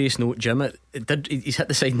a serious note, Jim, he's hit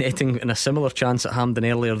the side netting in a similar chance at Hampden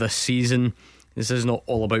earlier this season. This is not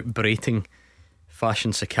all about berating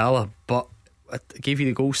fashion Sakala, but I gave you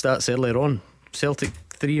the goal stats earlier on. Celtic,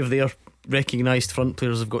 3 of their recognised front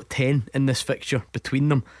players have got 10 in this fixture between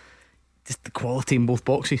them. Just the quality in both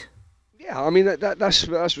boxes. Yeah, I mean that's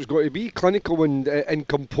what's got to be clinical and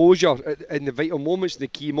composure in the vital moments, the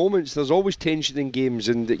key moments. There's always tension in games,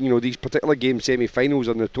 and these particular games, semi-finals,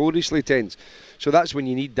 are notoriously tense. So that's when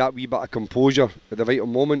you need that wee bit of composure at the vital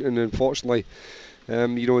moment. And unfortunately,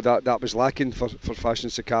 that was lacking for Fashion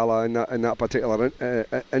Sakala in that particular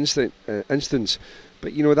instance.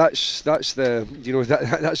 But that's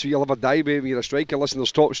what you'll ever die with when you're a striker. Listen,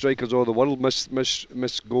 there's top strikers all over the world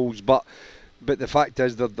miss goals, but the fact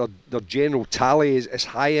is their general tally is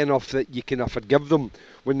high enough that you can forgive them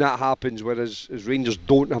when that happens. Whereas Rangers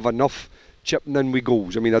don't have enough chipping in with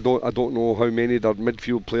goals. I mean, I don't know how many their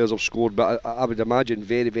midfield players have scored, but I would imagine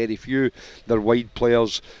very, very few. Their wide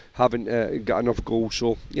players haven't got enough goals.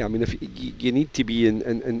 So yeah, I mean, if you need to be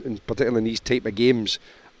in particularly in these type of games,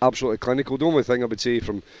 absolutely clinical. The only thing I would say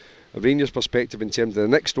from a Rangers perspective in terms of the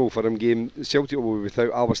next Old Firm game, Celtic will be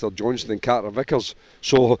without Alistair Johnston and Carter Vickers,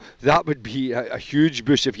 so that would be a huge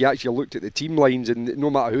boost if you actually looked at the team lines. And no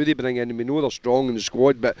matter who they bring in, and we know they're strong in the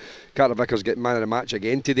squad, but Carter Vickers getting man of the match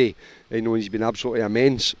again today. He's been absolutely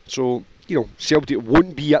immense. So Celtic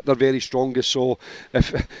won't be at their very strongest. So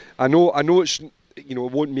if I know it's, it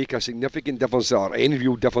won't make a significant difference or any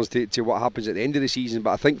real difference to what happens at the end of the season,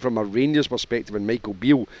 but I think from a Rangers perspective and Michael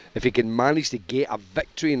Beale, if he can manage to get a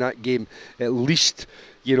victory in that game, at least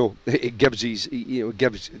it gives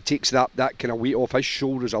takes that kind of weight off his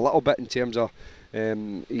shoulders a little bit in terms of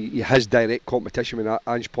his direct competition with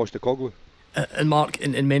Ange Postecoglou. And Mark,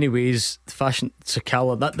 in many ways, Fashion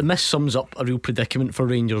Sakala, that the miss sums up a real predicament for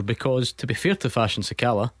Rangers, because to be fair to Fashion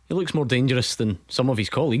Sakala, he looks more dangerous than some of his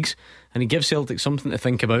colleagues, and he gives Celtic something to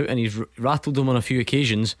think about, and he's rattled them on a few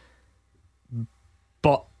occasions.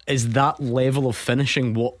 But is that level of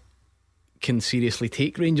finishing what can seriously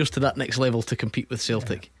take Rangers to that next level to compete with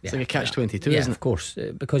Celtic? It's like a catch-22, isn't it? Of course,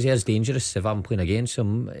 because he is dangerous. If I'm playing against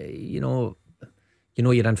him, you're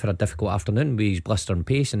in for a difficult afternoon with his blistering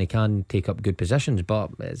pace, and he can take up good positions, but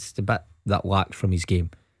it's the bit that lacks from his game.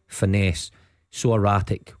 Finesse, so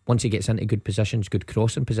erratic. Once he gets into good positions, good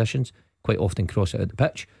crossing positions, quite often cross it out the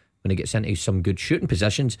pitch. When he gets into some good shooting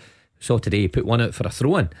positions, so today he put one out for a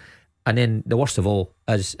throw-in. And then the worst of all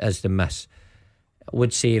is the miss. I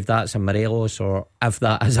would say if that's a Morelos or if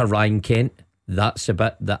that is a Ryan Kent, that's a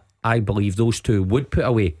bit that I believe those two would put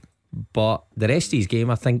away. But the rest of his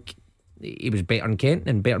game, I think he was better than Kent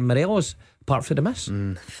and better than Morelos, apart from the miss.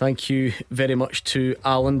 Thank you very much to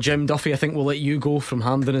Alan. Jim Duffy, I think we'll let you go from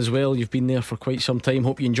Hampden as well. You've been there for quite some time.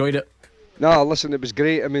 Hope you enjoyed it. No, listen, it was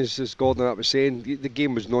great. I mean, as Gordon was saying, the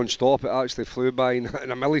game was non-stop. It actually flew by in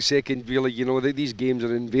a millisecond, really. These games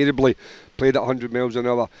are invariably played at 100 miles an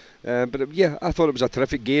hour. But I thought it was a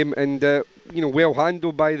terrific game, and well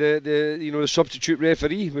handled by the substitute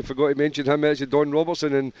referee. We forgot to mention him, actually, Don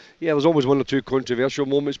Robertson. And there's always one or two controversial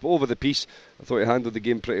moments, but over the piece, I thought he handled the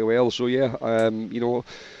game pretty well. So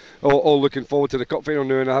all looking forward to the cup final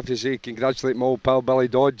now, and I have to say, congratulate my old pal Billy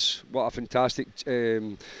Dodds. What a fantastic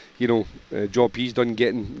job he's done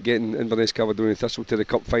getting Inverness Caledonia Thistle to the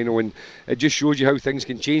cup final, and it just shows you how things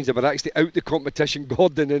can change. They were actually out the competition,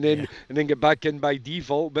 Gordon, and then get back in by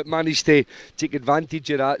default, but managed to take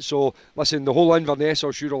advantage of that. So listen, the whole Inverness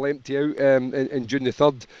I'm sure will empty out in June the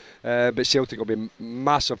 3rd, but Celtic will be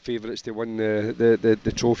massive favourites to win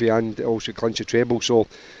the trophy and also clinch a treble. So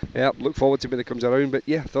look forward to when it comes around, but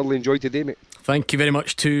thoroughly enjoyed today, mate. Thank you very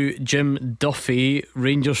much to Jim Duffy.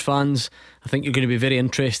 Rangers fans, I think you're going to be very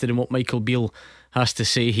interested in what Michael Beale has to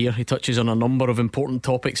say here. He touches on a number of important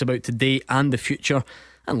topics about today and the future,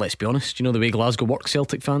 and let's be honest, the way Glasgow works,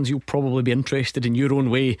 Celtic fans, you'll probably be interested in your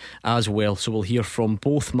own way as well. So we'll hear from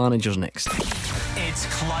both managers next. It's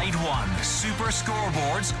Clyde One Super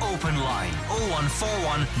Scoreboard's Open Line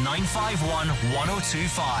 0141 951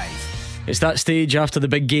 1025. It's that stage after the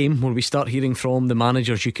big game where we start hearing from the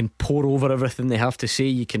managers. You can pour over everything they have to say,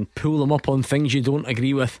 you can pull them up on things you don't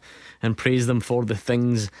agree with, and praise them for the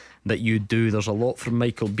things that you do. There's a lot from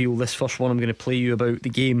Michael Beale. This first one I'm going to play you about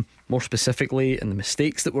the game more specifically and the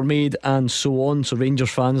mistakes that were made and so on. So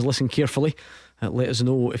Rangers fans, listen carefully. Let us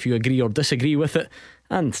know if you agree or disagree with it.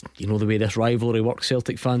 And the way this rivalry works,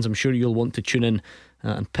 Celtic fans, I'm sure you'll want to tune in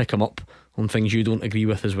and pick them up on things you don't agree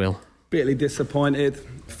with as well. Bitterly disappointed.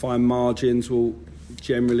 Fine margins will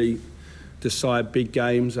generally decide big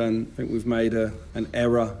games, and I think we've made an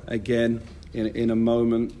error again in a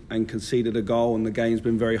moment and conceded a goal, and the game's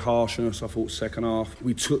been very harsh on us. I thought second half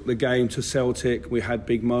we took the game to Celtic, we had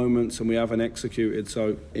big moments and we haven't executed.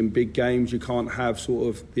 So in big games you can't have sort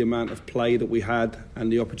of the amount of play that we had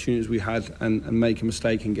and the opportunities we had and make a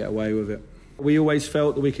mistake and get away with it. We always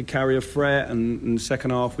felt that we could carry a threat, and in the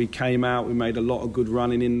second half we came out, we made a lot of good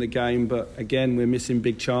running in the game, but again we're missing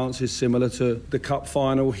big chances, similar to the cup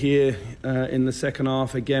final here in the second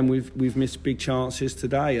half. Again we've missed big chances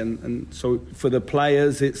today, and so for the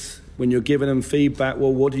players when you're giving them feedback,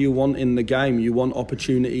 well, what do you want in the game? You want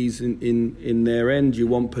opportunities in their end. You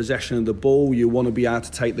want possession of the ball. You want to be able to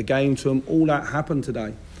take the game to them. All that happened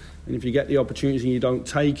today. And if you get the opportunity and you don't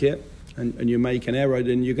take it and you make an error,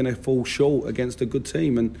 then you're going to fall short against a good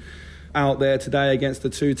team. And out there today against the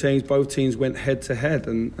two teams, both teams went head to head,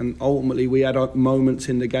 and ultimately we had moments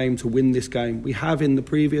in the game to win this game. We have in the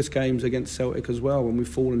previous games against Celtic as well, when we've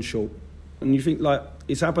fallen short. And you think, like,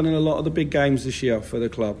 it's happened in a lot of the big games this year for the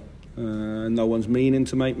club. No one's meaning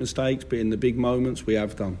to make mistakes, but in the big moments we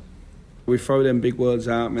have done. We throw them big words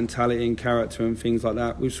out, mentality and character and things like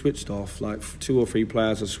that. We've switched off. Like 2 or 3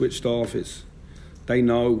 players have switched off. They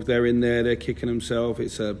know they're in there, they're kicking themselves.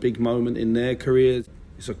 It's a big moment in their careers.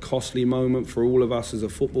 It's a costly moment for all of us as a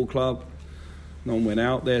football club. No one went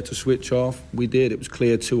out there to switch off. We did. It was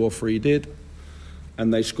clear 2 or 3 did.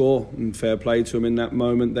 And they score. And fair play to them in that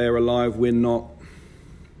moment. They're alive, we're not.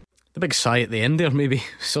 The big sigh at the end there maybe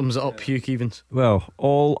sums it up, Hugh Keevins. Well,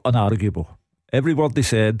 all unarguable. Every word they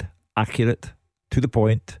said, accurate, to the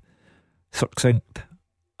point, succinct,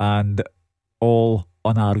 and all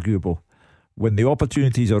unarguable. When the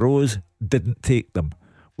opportunities arose, didn't take them.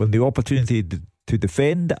 When the opportunity to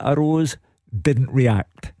defend arose, didn't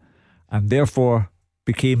react, and therefore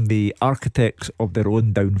became the architects of their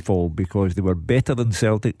own downfall, because they were better than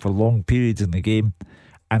Celtic for long periods in the game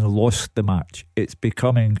and lost the match. It's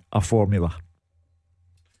becoming a formula.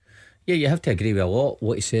 Yeah, you have to agree with a lot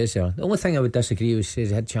what he says there. The only thing I would disagree with is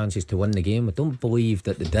he had chances to win the game. I don't believe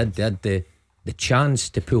that they did. They had the chance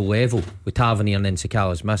to pull level with Tavernier and then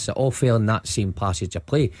Sakala's miss. It all fell in that same passage of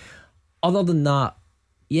play. Other than that,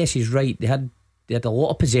 yes, he's right. They had a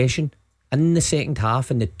lot of possession in the second half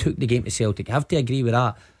and they took the game to Celtic. I have to agree with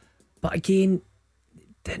that. But again,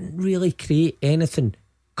 didn't really create anything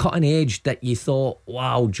cutting edge that you thought,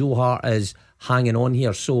 wow, Joe Hart is hanging on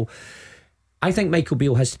here. So I think Michael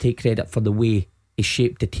Beale has to take credit for the way he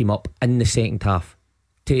shaped the team up in the second half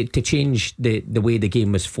to change the way the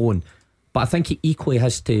game was flowing. But I think he equally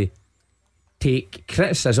has to take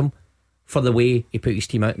criticism for the way he put his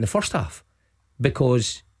team out in the first half,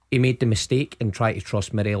 because he made the mistake and tried to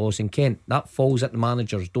trust Morelos and Kent. That falls at the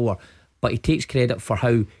manager's door, but he takes credit for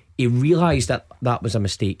how he realised that that was a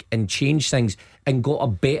mistake and changed things and got a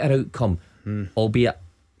better outcome, albeit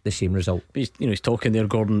the same result. He's talking there,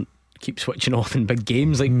 Gordon, keep switching off in big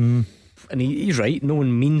games, like, and he's right, no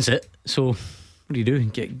one means it. So what do you do?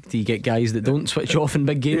 Do you get guys that don't switch off in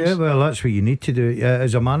big games? Yeah, well, that's what you need to do.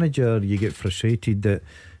 As a manager, you get frustrated that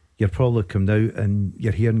you're probably come out and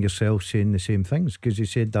you're hearing yourself saying the same things, because you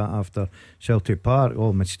said that after Celtic Park,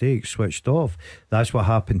 mistakes, switched off. That's what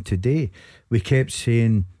happened today. We kept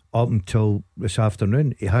saying up until this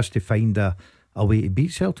afternoon he has to find a way to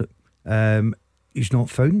beat Celtic. He's not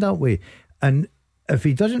found that way, and if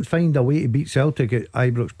he doesn't find a way to beat Celtic at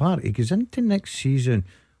Ibrox Park, he goes into next season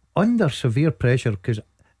under severe pressure, because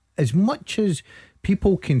as much as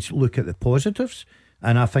people can look at the positives,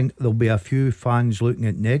 and I think there'll be a few fans looking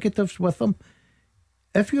at negatives with them,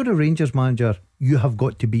 if you're a Rangers manager, you have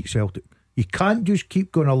got to beat Celtic. You can't just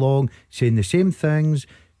keep going along saying the same things,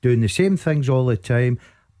 doing the same things all the time.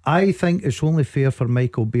 I think it's only fair for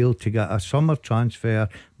Michael Beale to get a summer transfer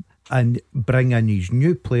and bring in these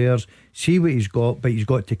new players, see what he's got, but he's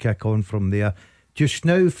got to kick on from there. Just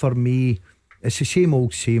now, for me, it's the same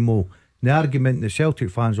old. The argument the Celtic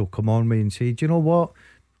fans will come on me and say, do you know what?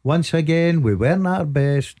 Once again, we weren't at our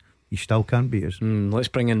best. You still can't beat us. Let's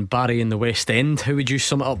bring in Barry in the West End. How would you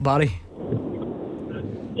sum it up, Barry?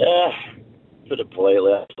 Yeah, put it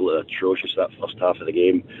politely, absolutely atrocious that first half of the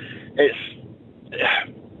game.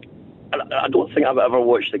 I don't think I've ever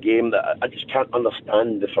watched a game that I just can't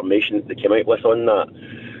understand the formation that they came out with on that.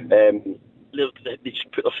 They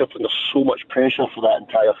just put themselves under so much pressure for that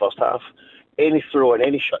entire first half. Any throw and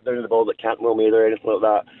any shutdown of the ball that Cantwell made or anything like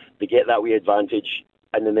that, they get that wee advantage,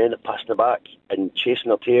 and then they end up passing the back and chasing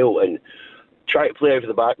their tail and try to play out of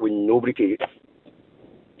the back when nobody could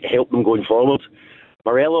help them going forward.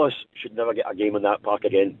 Morelos should never get a game in that park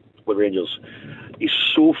again with Rangers. He's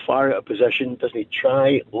so far out of position, doesn't he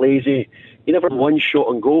try, lazy. He never had one shot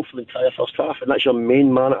on goal for the entire first half, and that's your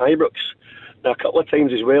main man at Ibrox. Now, a couple of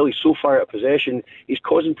times as well, he's so far out of possession, he's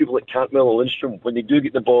causing people like Cantwell and Lindstrom, when they do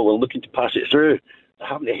get the ball and looking to pass it through, they're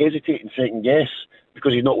having to hesitate and second guess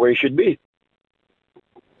because he's not where he should be.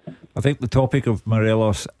 I think the topic of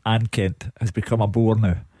Morelos and Kent has become a bore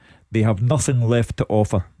now. They have nothing left to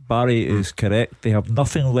offer. Barry is correct. They have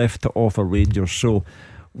nothing left to offer Rangers. So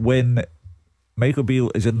when Michael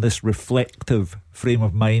Beale is in this reflective frame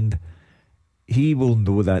of mind, he will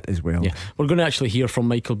know that as well. Yeah, we're going to actually hear from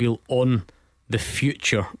Michael Beale on the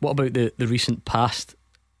future. What about the recent past?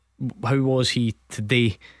 How was he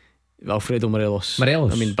today? Alfredo Morelos.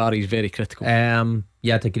 Morelos. I mean, Barry's very critical.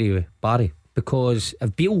 Yeah, I'd agree with Barry, because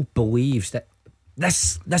if Beale believes that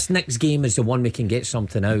this next game is the one we can get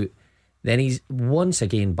something out, then he's once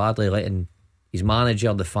again badly letting his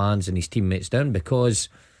manager, the fans and his teammates down, because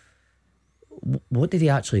what did he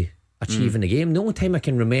actually achieve in the game? The only time I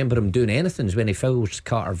can remember him doing anything is when he fouls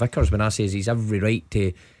Carter Vickers, when I says he's every right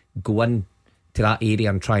to go in to that area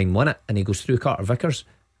and try and win it, and he goes through Carter Vickers.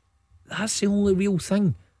 That's the only real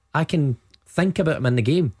thing I can think about him in the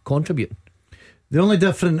game contributing. The only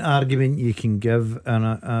different argument you can give, and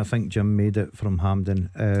I think Jim made it from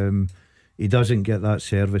Hampden, he doesn't get that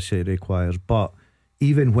service he requires, but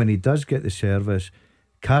even when he does get the service,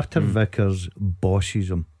 Carter Vickers bosses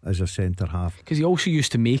him as a centre half, because he also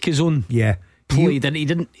used to make his own He play.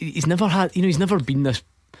 He's never had, he's never been this,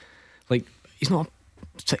 like, he's not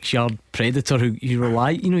a 6-yard predator who you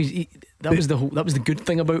rely, that was the good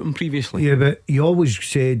thing about him previously. Yeah, but he always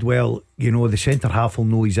said, well, the centre half will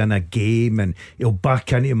know he's in a game and he'll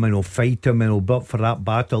back into him and he'll fight him and he'll be up for that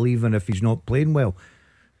battle even if he's not playing well.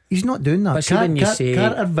 He's not doing that. But see, when you say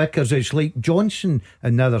Carter Vickers is like Johnson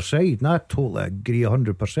on the other side, and I totally agree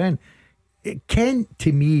 100%. Kent,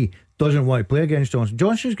 to me, doesn't want to play against Johnson.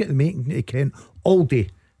 Johnson's got the making to Kent all day.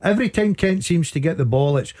 Every time Kent seems to get the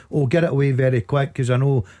ball, it's get it away very quick, because I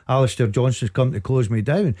know Alistair Johnson's come to close me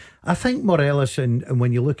down. I think Morelos and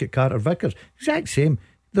when you look at Carter Vickers, exact same.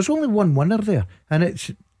 There's only one winner there, and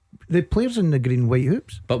it's the players in the green white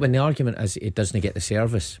hoops. But when the argument is it doesn't get the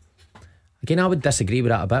service, again, I would disagree with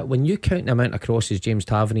that a bit. When you count the amount of crosses James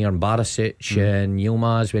Tavernier and Barisic and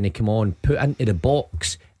Yilmaz, when they come on, put into the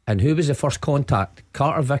box, and who was the first contact?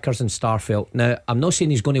 Carter Vickers and Starfelt. Now, I'm not saying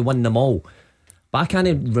he's going to win them all, but I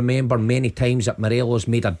can't remember many times that Morelos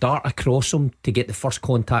made a dart across him to get the first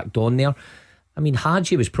contact on there. I mean,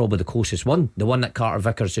 Hadji was probably the closest one, the one that Carter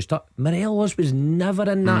Vickers just took. Morelos was never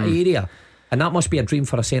in that area, and that must be a dream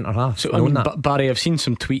for a centre half. So, I mean, Barry, I've seen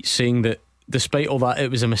some tweets saying that despite all that,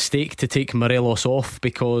 it was a mistake to take Morelos off,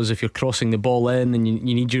 because if you're crossing the ball in and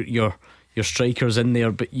you need your strikers in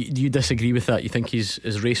there. But do you disagree with that? You think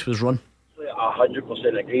his race was run?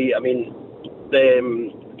 100% agree. I mean,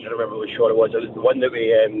 I can't remember which shot it was. It was the one that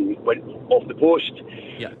we went off the post.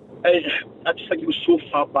 Yeah. I just think he was so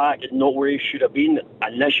far back and not where he should have been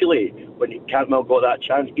initially when Cantwell got that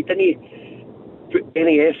chance. He didn't put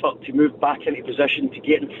any effort to move back into position to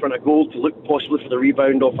get in front of goal, to look possibly for the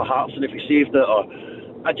rebound off of Hartson if he saved it. Or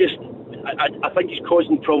I think he's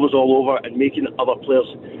causing problems all over and making other players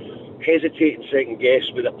hesitate and second guess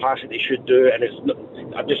with the pass that they should do. And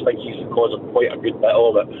I just think he's the cause of quite a good bit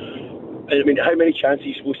of it. I mean, how many chances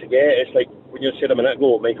he's supposed to get? It's like when you said a minute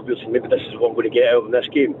ago, Michael Wilson, maybe this is what I'm going to get out of this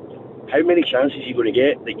game. How many chances are you going to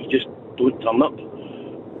get that you just don't turn up?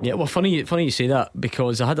 Yeah, well, funny you say that,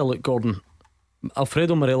 because I had a look, Gordon.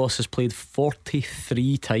 Alfredo Morelos has played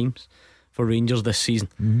 43 times for Rangers this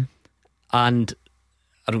season, and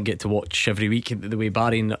I don't get to watch every week the way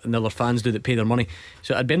Barry and other fans do that pay their money.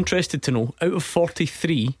 So I'd be interested to know, out of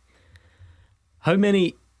 43, how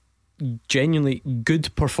many genuinely good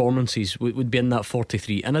performances would be in that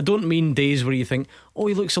 43. And I don't mean days where you think, oh,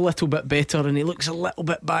 he looks a little bit better and he looks a little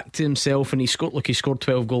bit back to himself and he scored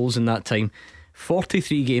 12 goals in that time.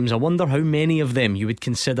 43 games. I wonder how many of them you would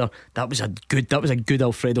consider that was a good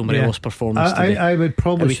Alfredo Morelos performance today. I would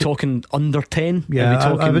probably. Are we talking under 10?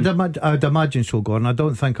 Yeah, I would imagine so, Gordon. I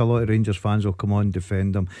don't think a lot of Rangers fans will come on and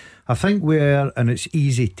defend him. I think and it's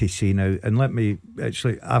easy to say now, and it's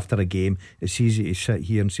like after a game, it's easy to sit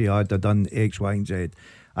here and say, I'd have done X, Y and Z.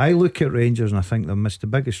 I look at Rangers and I think they missed the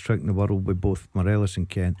biggest trick in the world with both Morelos and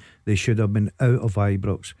Kent. They should have been out of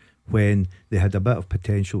Ibrox when they had a bit of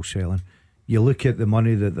potential selling. You look at the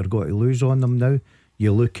money that they're going to lose on them now.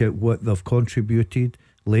 You look at what they've contributed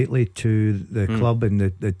lately to the club and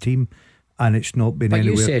the team, and it's not been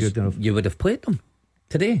anywhere good enough. You would have played them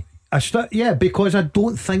today. Because I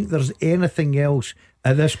don't think there's anything else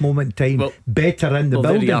at this moment in time better in the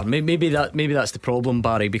building. Maybe that's the problem,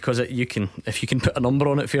 Barry, because if you can put a number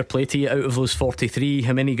on it, fair play to you. Out of those 43,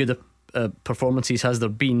 how many good performances has there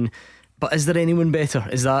been? But is there anyone better?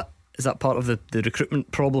 Is that part of the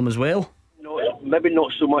recruitment problem as well? Maybe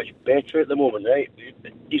not so much better at the moment, right?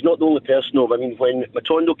 He's not the only person, though. I mean, when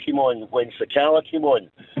Matondo came on, when Sakala came on,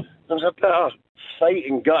 there was a bit of fight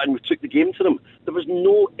and gut, and we took the game to them. There was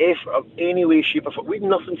no effort of any way, shape or form. We had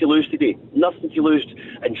nothing to lose today. Nothing to lose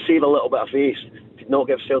and save a little bit of face to not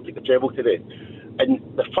give Celtic the treble today. And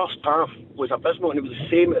the first half was abysmal, and it was the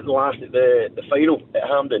same at the final at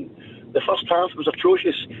Hampden. The first half was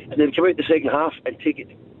atrocious, and then come out the second half and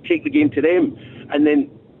take the game to them, and then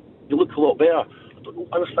you look a lot better. I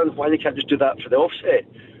don't understand why they can't just do that for the offset.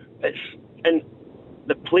 And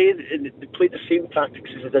they played the same tactics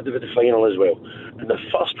as they did with the final as well. In the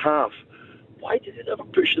first half, why did they never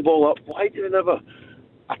push the ball up? Why did they never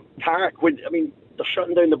attack? They're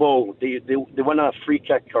shutting down the ball. They win a free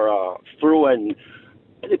kick or a throw in,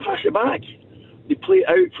 and they pass it back. They play it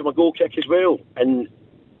out from a goal kick as well, and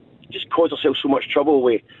just cause themselves so much trouble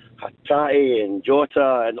with Hatate and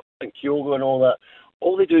Jota and Kyogo and all that.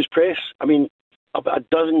 All they do is press. About a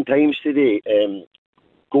dozen times today,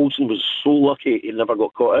 Goldson was so lucky he never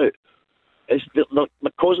got caught out.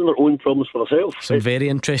 They're causing their own problems for themselves. Some very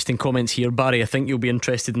interesting comments here, Barry. I think you'll be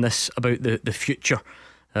interested in this about the future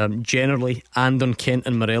generally, and on Kent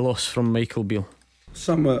and Morelos, from Michael Beale.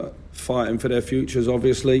 Some are fighting for their futures,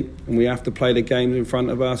 obviously, and we have to play the games in front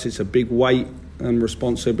of us. It's a big weight and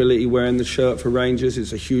responsibility wearing the shirt for Rangers.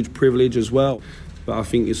 It's a huge privilege as well. But I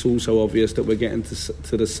think it's also obvious that we're getting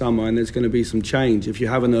to the summer and there's going to be some change. If you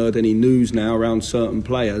haven't heard any news now around certain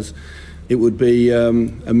players, it would be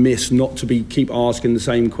amiss not to keep asking the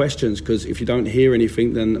same questions, because if you don't hear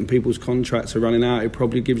anything then and people's contracts are running out, it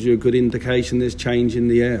probably gives you a good indication there's change in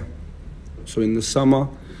the air. So in the summer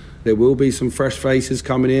there will be some fresh faces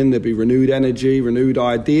coming in. There'll be renewed energy, renewed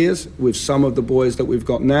ideas with some of the boys that we've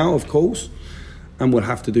got now, of course, and we'll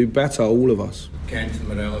have to do better, all of us. Kent and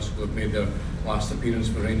Morelos will have made their last appearance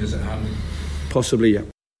for Rangers at Hampden. Possibly, yeah.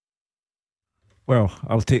 Well,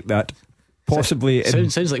 I'll take that. Possibly.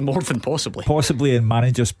 Sounds like more than possibly. Possibly in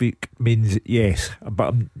manager speak means yes,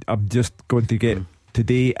 but I'm just going to get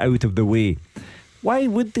today out of the way. Why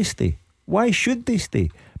would they stay? Why should they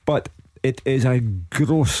stay? But it is a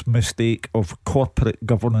gross mistake of corporate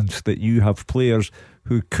governance that you have players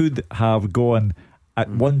who could have gone at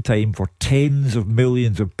one time for tens of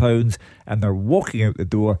millions of pounds, and they're walking out the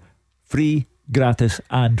door free, gratis,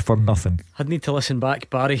 and for nothing. I'd need to listen back,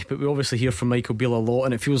 Barry, but we obviously hear from Michael Beale a lot,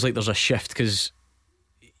 and it feels like there's a shift, because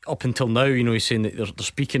up until now, he's saying that they're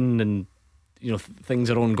speaking and things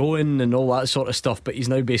are ongoing and all that sort of stuff, but he's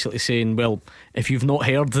now basically saying, well, if you've not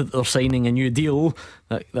heard that they're signing a new deal,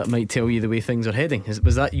 that might tell you the way things are heading.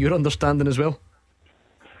 Was that your understanding as well?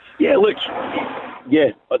 Yeah, look,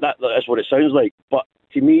 yeah, that's what it sounds like. But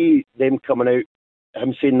to me, them coming out,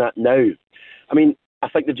 him saying that now, I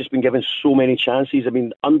think they've just been given so many chances.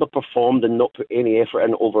 Underperformed and not put any effort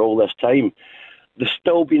in over all this time. They've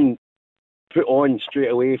still been put on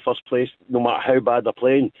straight away, first place, no matter how bad they're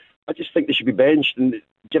playing. I just think they should be benched and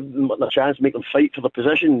give them a chance, make them fight for the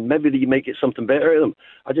position. Maybe they might get something better out of them.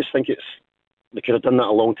 I just think they could have done that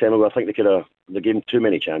a long time ago. I think they gave them too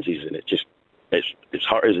many chances, and it's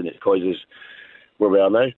hurt us and it causes where we are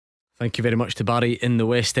now. Thank you very much to Barry in the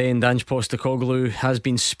West End. Ange Postecoglou has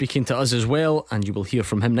been speaking to us as well, and you will hear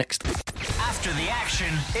from him next. After the action,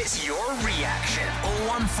 it's your reaction.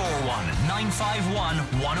 0141 951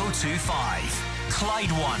 1025.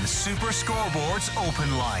 Clyde 1 Super Scoreboard's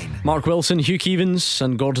Open Line. Mark Wilson, Hugh Keevins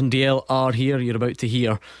and Gordon Dalziel are here. You're about to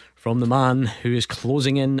hear from the man who is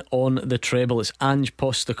closing in on the treble. It's Ange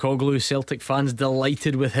Postecoglou. Celtic fans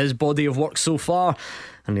delighted with his body of work so far,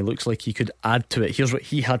 and he looks like he could add to it. Here's what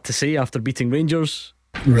he had to say after beating Rangers.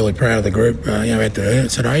 I'm really proud of the group. We had to earn it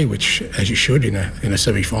today, which, as you should, in a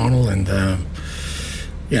semi-final, and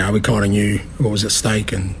we kind of knew what was at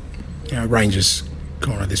stake, and Rangers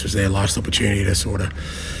kind of, this was their last opportunity to sort of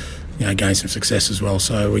gain some success as well.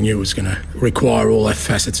 So we knew it was going to require all the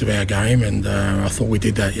facets of our game, and I thought we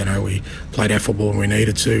did that. We played our football when we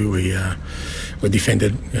needed to. We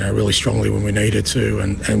defended really strongly when we needed to,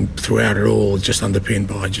 and throughout it all, just underpinned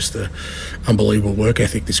by just the unbelievable work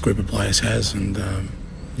ethic this group of players has, and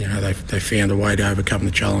they found a way to overcome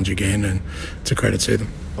the challenge again, and it's a credit to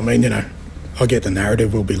them. I get the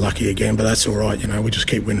narrative we'll be lucky again, but that's all right. We just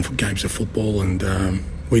keep winning games of football, and I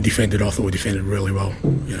thought we defended really well.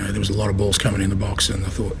 There was a lot of balls coming in the box, and I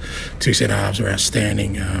thought two centre halves were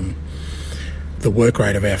outstanding. The work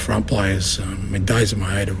rate of our front players, Days of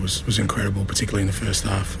Maeda was incredible, particularly in the first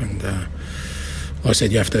half. And like I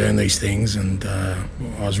said, you have to earn these things, and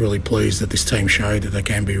I was really pleased that this team showed that they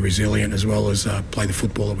can be resilient as well as play the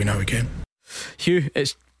football that we know we can. Hugh,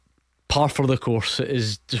 it's par for the course. It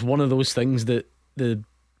is just one of those things that the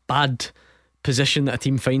bad position that a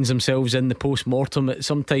team finds themselves in, the post-mortem, it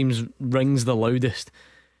sometimes rings the loudest.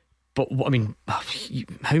 But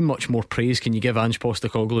how much more praise can you give Ange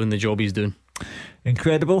Postecoglou in the job he's doing?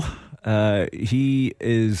 Incredible. He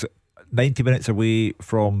is 90 minutes away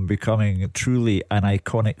from becoming truly an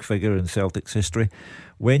iconic figure in Celtic's history.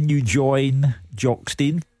 When you join Jock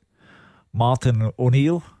Stein, Martin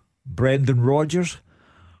O'Neill, Brendan Rodgers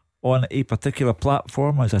on a particular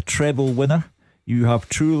platform as a treble winner, you have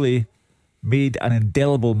truly made an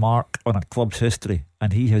indelible mark on a club's history,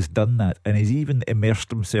 and he has done that, and he's even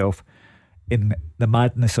immersed himself in the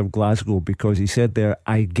madness of Glasgow, because he said there,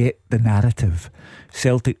 I get the narrative.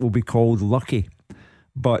 Celtic will be called lucky.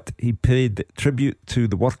 But he paid tribute to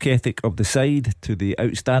the work ethic of the side, to the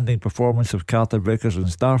outstanding performance of Carter Vickers and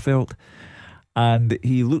Starfelt, and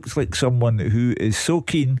he looks like someone who is so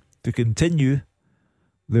keen to continue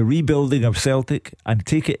the rebuilding of Celtic and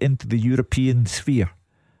take it into the European sphere.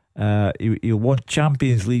 He'll want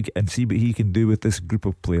Champions League and see what he can do with this group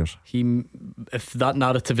of players. If that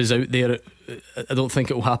narrative is out there, I don't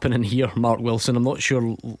think it will happen in here, Mark Wilson. I'm not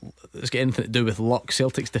sure it's got anything to do with luck.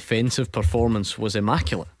 Celtic's defensive performance was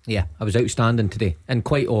immaculate. Yeah, I was outstanding today, and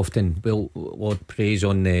quite often we'll laud praise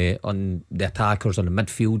on the attackers, on the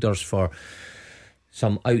midfielders for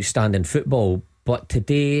some outstanding football. But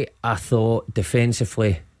today I thought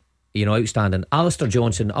defensively, outstanding. Alistair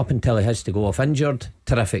Johnson, up until he has to go off injured,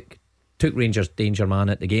 terrific. Took Rangers danger man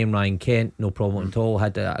at the game. Ryan Kent, no problem at all,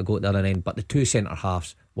 had a go at the other end. But the two centre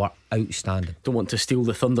halves were outstandanding. Don't want to steal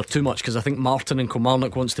the thunder too much, because I think Martin in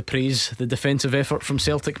Kilmarnock wants to praise the defensive effort from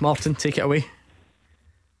Celtic. Martin, take it away.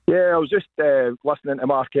 Yeah, I was just listening to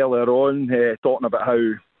Mark earlier on, talking about how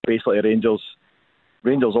basically Rangers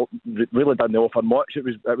really didn't offer much. It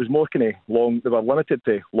was more kind of long. They were limited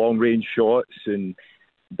to long range shots and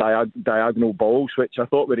diagonal balls, which I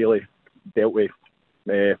thought we really dealt with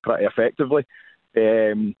pretty effectively.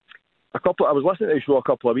 I was listening to the show a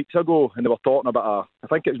couple of weeks ago, and they were talking about I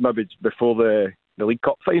think it was maybe before the League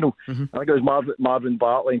Cup final. I think it was Marvin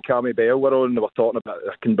Bartley and Cammy Bell were on, and they were talking about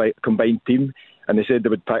a combined team, and they said they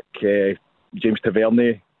would pick James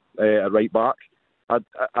Tavernier at right back.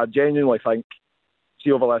 I genuinely think,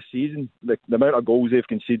 see, over last season, the amount of goals they've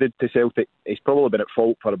conceded to Celtic, he's probably been at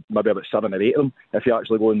fault for maybe about 7 or 8 of them, if you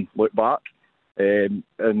actually go and look back. And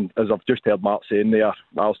as I've just heard Mark saying there,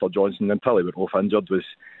 Alistair Johnson, until he was off injured,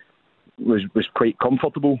 was quite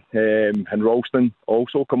comfortable. And Ralston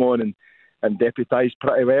also come on and deputised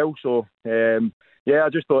pretty well. So, I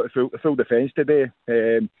just thought the full defence today,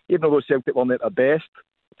 even though Celtic weren't at their best,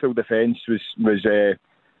 full defence was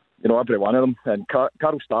every one of them. And Carl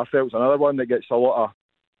Starfelt's another one that gets a lot of,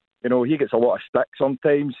 he gets a lot of stick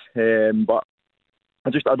sometimes, but I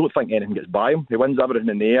don't think anything gets by him. He wins everything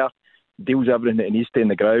in the air, deals everything that he needs to in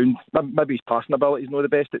the ground. Maybe his passing ability is not the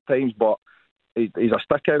best at times, but he's a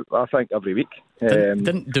stick out, I think, every week.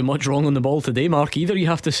 Didn't do much wrong on the ball today, Mark, either, you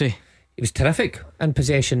have to say. He was terrific in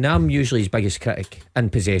possession. Now I'm usually his biggest critic in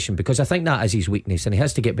possession, because I think that is his weakness and he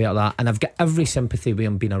has to get better at that. And I've got every sympathy with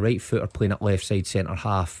him being a right footer playing at left side centre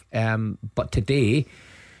half. But today,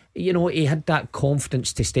 he had that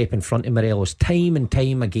confidence to step in front of Morelos time and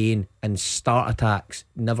time again and start attacks,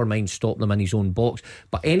 never mind stop them in his own box.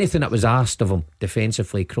 But anything that was asked of him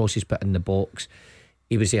defensively, crosses put in the box,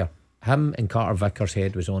 he was there. Him and Carter Vickers'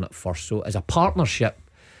 head was on it first. So as a partnership,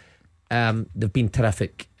 they've been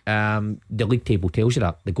terrific. The league table tells you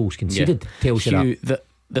that. The goals conceded tells you that.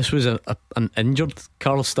 This was an injured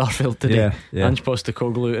Carl Starfelt today. Ange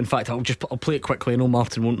Postecoglou. In fact, I'll play it quickly. I know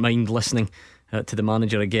Martin won't mind listening to the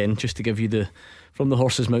manager again, just to give you from the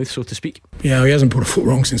horse's mouth, so to speak. Yeah, he hasn't put a foot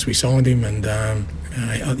wrong since we signed him, and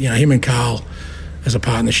him and Carl as a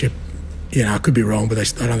partnership, I could be wrong, but I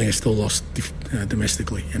don't think they still lost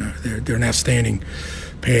domestically. They're an outstanding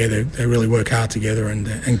pair. They really work hard together,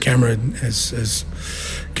 and Cameron has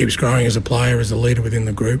keeps growing as a player, as a leader within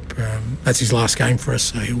the group. That's his last game for us,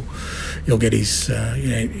 so he'll get his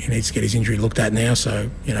he needs to get his injury looked at now, so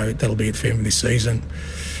that'll be it for him this season.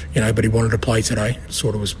 But he wanted to play today.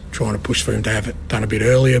 Sort of was trying to push for him to have it done a bit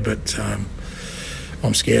earlier, but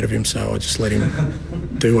I'm scared of him, so I just let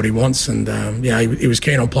him do what he wants. And he was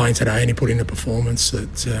keen on playing today, and he put in a performance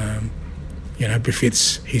that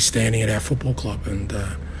befits his standing at our football club, and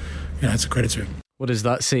it's a credit to him. What does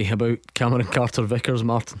that say about Cameron Carter Vickers,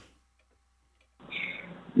 Martin?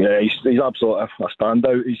 Yeah, he's absolutely a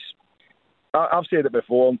standout. I've said it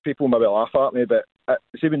before, and people maybe laugh at me, but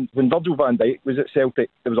see, when Virgil van Dijk was at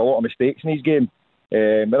Celtic, there was a lot of mistakes in his game.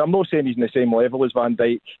 And I'm not saying he's on the same level as Van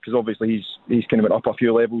Dijk, because obviously he's kind of went up a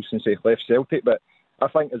few levels since he left Celtic, but I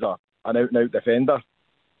think as an out-and-out defender,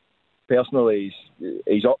 personally,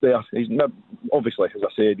 he's up there. He's not, obviously, as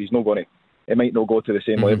I said, he might not go to the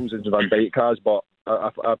same levels as Van Dijk has, but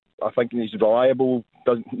I think he's reliable,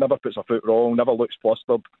 never puts a foot wrong, never looks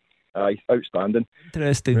flustered. Outstanding.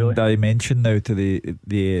 Interesting dimension now to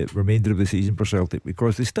the remainder of the season for Celtic,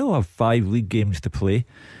 because they still have 5 league games to play.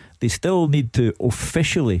 They still need to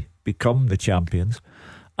officially become the champions,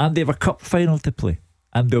 and they have a cup final to play,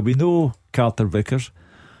 and there'll be no Carter Vickers.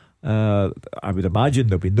 I would imagine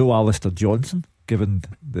there'll be no Alistair Johnson, given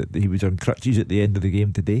that he was on crutches at the end of the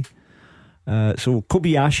game today. So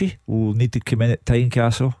Kobayashi will need to come in at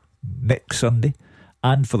Tynecastle next Sunday,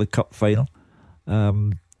 and for the cup final.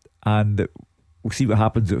 And we'll see what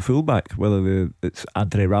happens at fullback, whether it's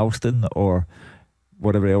Anthony Ralston or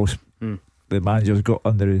whatever else the manager's got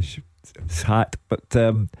under his hat. But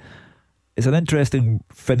it's an interesting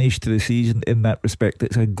finish to the season in that respect.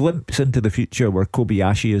 It's a glimpse into the future where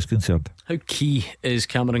Kobayashi is concerned. How key is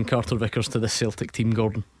Cameron Carter-Vickers to the Celtic team,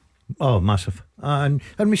 Gordon? Oh, massive. And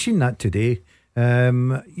we've seen that today.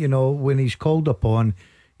 You know, when he's called upon,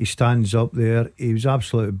 he stands up there. He was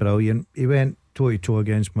absolutely brilliant. He went toe-to-toe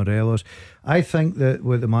against Morelos. I think that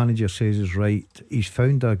what the manager says is right. He's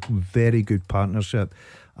found a very good partnership.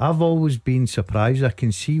 I've always been surprised. I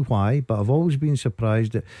can see why, but I've always been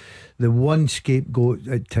surprised that the one scapegoat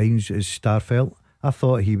at times is Starfelt. I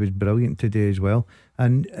thought he was brilliant today as well.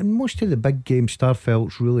 And most of the big games,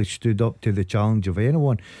 Starfelt's really stood up to the challenge of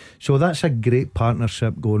anyone. So that's a great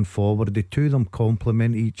partnership going forward. The two of them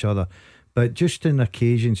complement each other. But just in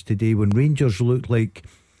occasions today, when Rangers looked like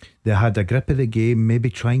they had a grip of the game, maybe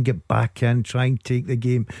try and get back in, try and take the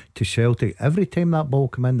game to Celtic, every time that ball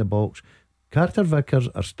came in the box, Carter-Vickers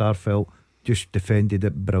or Starfelt just defended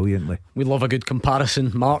it brilliantly. We love a good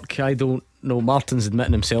comparison. Mark, I don't know, Martin's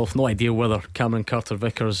admitting himself, no idea whether Cameron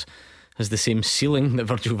Carter-Vickers has the same ceiling that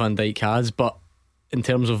Virgil van Dijk has, but in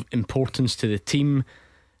terms of importance to the team,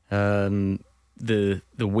 the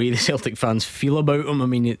way the Celtic fans feel about him, I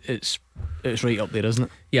mean, it's right up there, isn't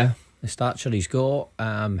it? Yeah, the stature he's got,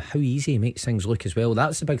 how easy he makes things look as well.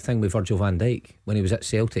 That's the big thing with Virgil van Dijk when he was at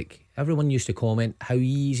Celtic. Everyone used to comment how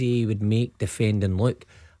easy he would make defending look.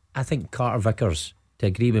 I think Carter-Vickers, to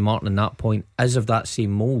agree with Martin on that point, is of that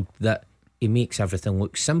same mould, that he makes everything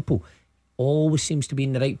look simple. Always seems to be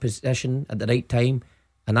in the right position at the right time,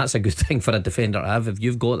 and that's a good thing for a defender to have. If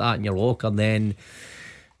you've got that in your locker, then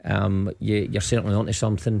you're certainly onto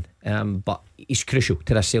something. But he's crucial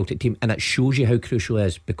to the Celtic team, and it shows you how crucial he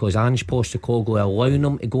is, because Ange Postecoglou allowing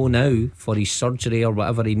him to go now for his surgery or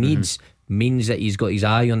whatever he needs means that he's got his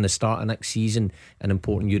eye on the start of next season and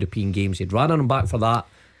important European games. He'd rather him back for that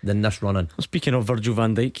than this running. Speaking of Virgil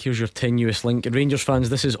van Dijk, here's your tenuous link. And Rangers fans,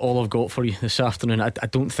 this is all I've got for you this afternoon. I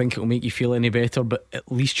don't think it'll make you feel any better, but at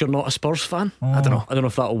least you're not a Spurs fan. I don't know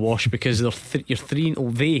if that'll wash, because they are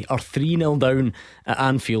 3-0 down at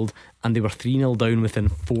Anfield, and they were 3-0 down within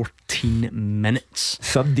 14 minutes.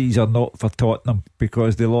 Sundays are not for Tottenham,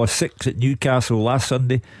 because they lost 6 at Newcastle last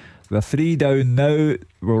Sunday. They're 3 down now.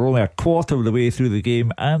 We're only a quarter of the way through the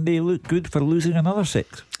game, and they look good for losing another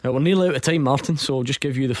 6. We're nearly out of time, Martin, so I'll just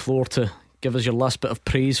give you the floor to give us your last bit of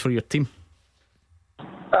praise for your team.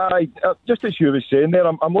 Just as you were saying there,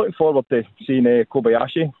 I'm looking forward to seeing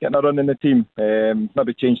Kobayashi getting a run in the team.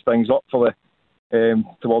 Maybe change things up for the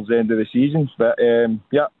towards the end of the season. But I'm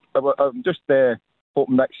just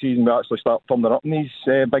hoping next season we actually start turning up in these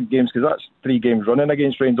big games, because that's 3 games running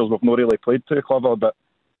against Rangers. We've not really played too clever, but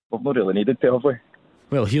we've not really needed to, have we?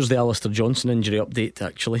 Well, here's the Alistair Johnson injury update,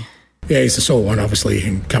 actually. Yeah, he's the sole one, obviously,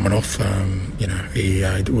 him coming off. He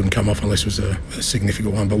wouldn't come off unless it was a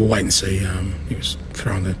significant one, but we'll wait and see. He was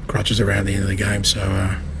throwing the crutches around the end of the game, so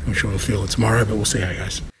I'm sure he'll feel it tomorrow, but we'll see how it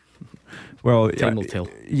goes. Well, time will tell.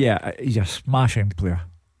 Yeah, he's a smashing player.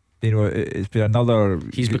 You know, it's been another.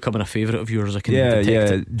 He's becoming a favourite of yours, I can detect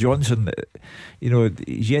it. Johnson, you know,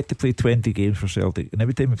 he's yet to play 20 games for Celtic, and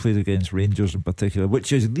every time he plays against Rangers in particular,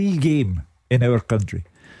 which is the game in our country,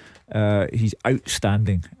 he's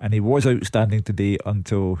outstanding, and he was outstanding today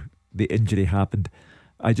until the injury happened.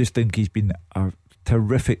 I just think he's been a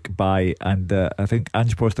terrific buy, and I think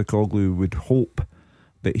Ange Postecoglou would hope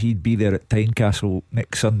that he'd be there at Tynecastle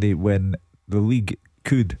next Sunday when the league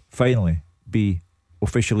could finally be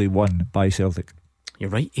officially won by Celtic. You're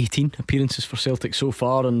right, 18 appearances for Celtic so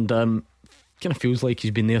far, and kind of feels like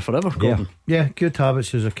he's been there forever, Gordon. Yeah, good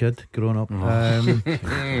habits as a kid growing up.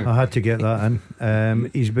 I had to get that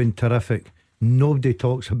in. He's been terrific. Nobody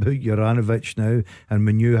talks about Juranovic now, and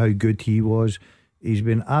we knew how good he was. He's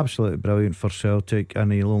been absolutely brilliant for Celtic,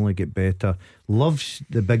 and he'll only get better. Loves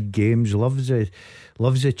the big games, loves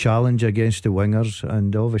the challenge against the wingers,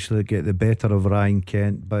 and obviously get the better of Ryan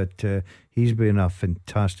Kent. But he's been a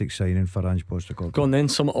fantastic signing for Ange Postecoglou. Go on then,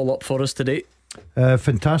 sum it all up for us today.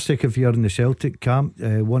 Fantastic if you're in the Celtic camp.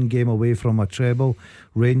 1 game away from a treble.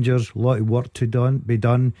 Rangers, a lot of work to be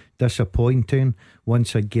done. Disappointing.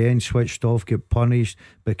 Once again, switched off, get punished.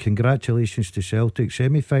 But congratulations to Celtic.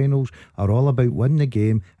 Semi-finals are all about winning the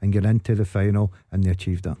game and get into the final, and they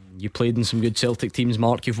achieved that. You played in some good Celtic teams,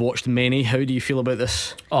 Mark. You've watched many. How do you feel about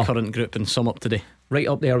this current group, and sum up today? Right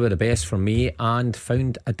up there with the best for me, and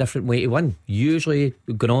found a different way to win. Usually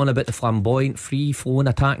going on about the flamboyant, free-flowing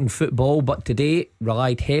attacking football, but today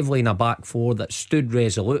relied heavily on a back four that stood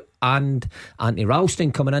resolute, and Anthony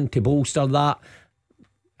Ralston coming in to bolster that.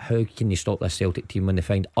 how can you stop this Celtic team when they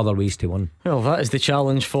find other ways to win? Well, that is the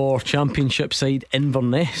challenge for Championship side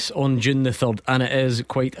Inverness on June the 3rd, and it is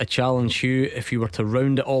quite a challenge, Hugh. If you were to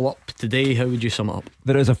round it all up today, how would you sum it up?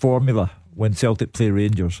 There is a formula when Celtic play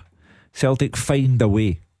Rangers. Celtic find a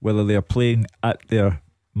way, whether they are playing at their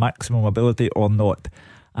maximum ability or not,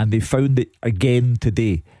 and they found it again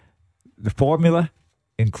today. The formula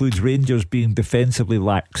includes Rangers being defensively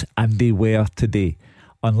lax, and they were today.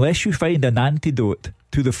 Unless you find an antidote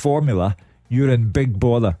to the formula, you're in big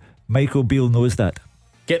bother. Michael Beale knows that.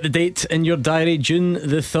 Get the date in your diary. June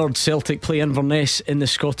the 3rd, Celtic play Inverness in the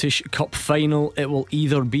Scottish Cup final. It will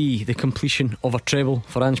either be the completion of a treble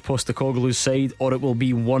for Ange Postecoglou's side, or it will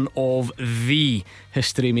be one of the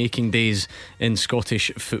history-making days in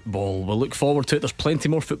Scottish football. We'll look forward to it. There's plenty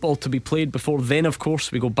more football to be played before then, of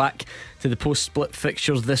course. We go back to the post-split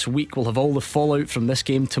fixtures this week. We'll have all the fallout from this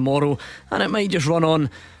game tomorrow, and it might just run on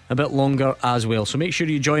a bit longer as well. So make sure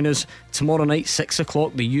you join us tomorrow night, 6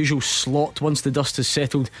 o'clock, the usual slot. Once the dust has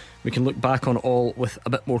settled, we can look back on all with a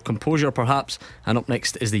bit more composure perhaps. And up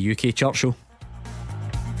next is the UK Chart Show.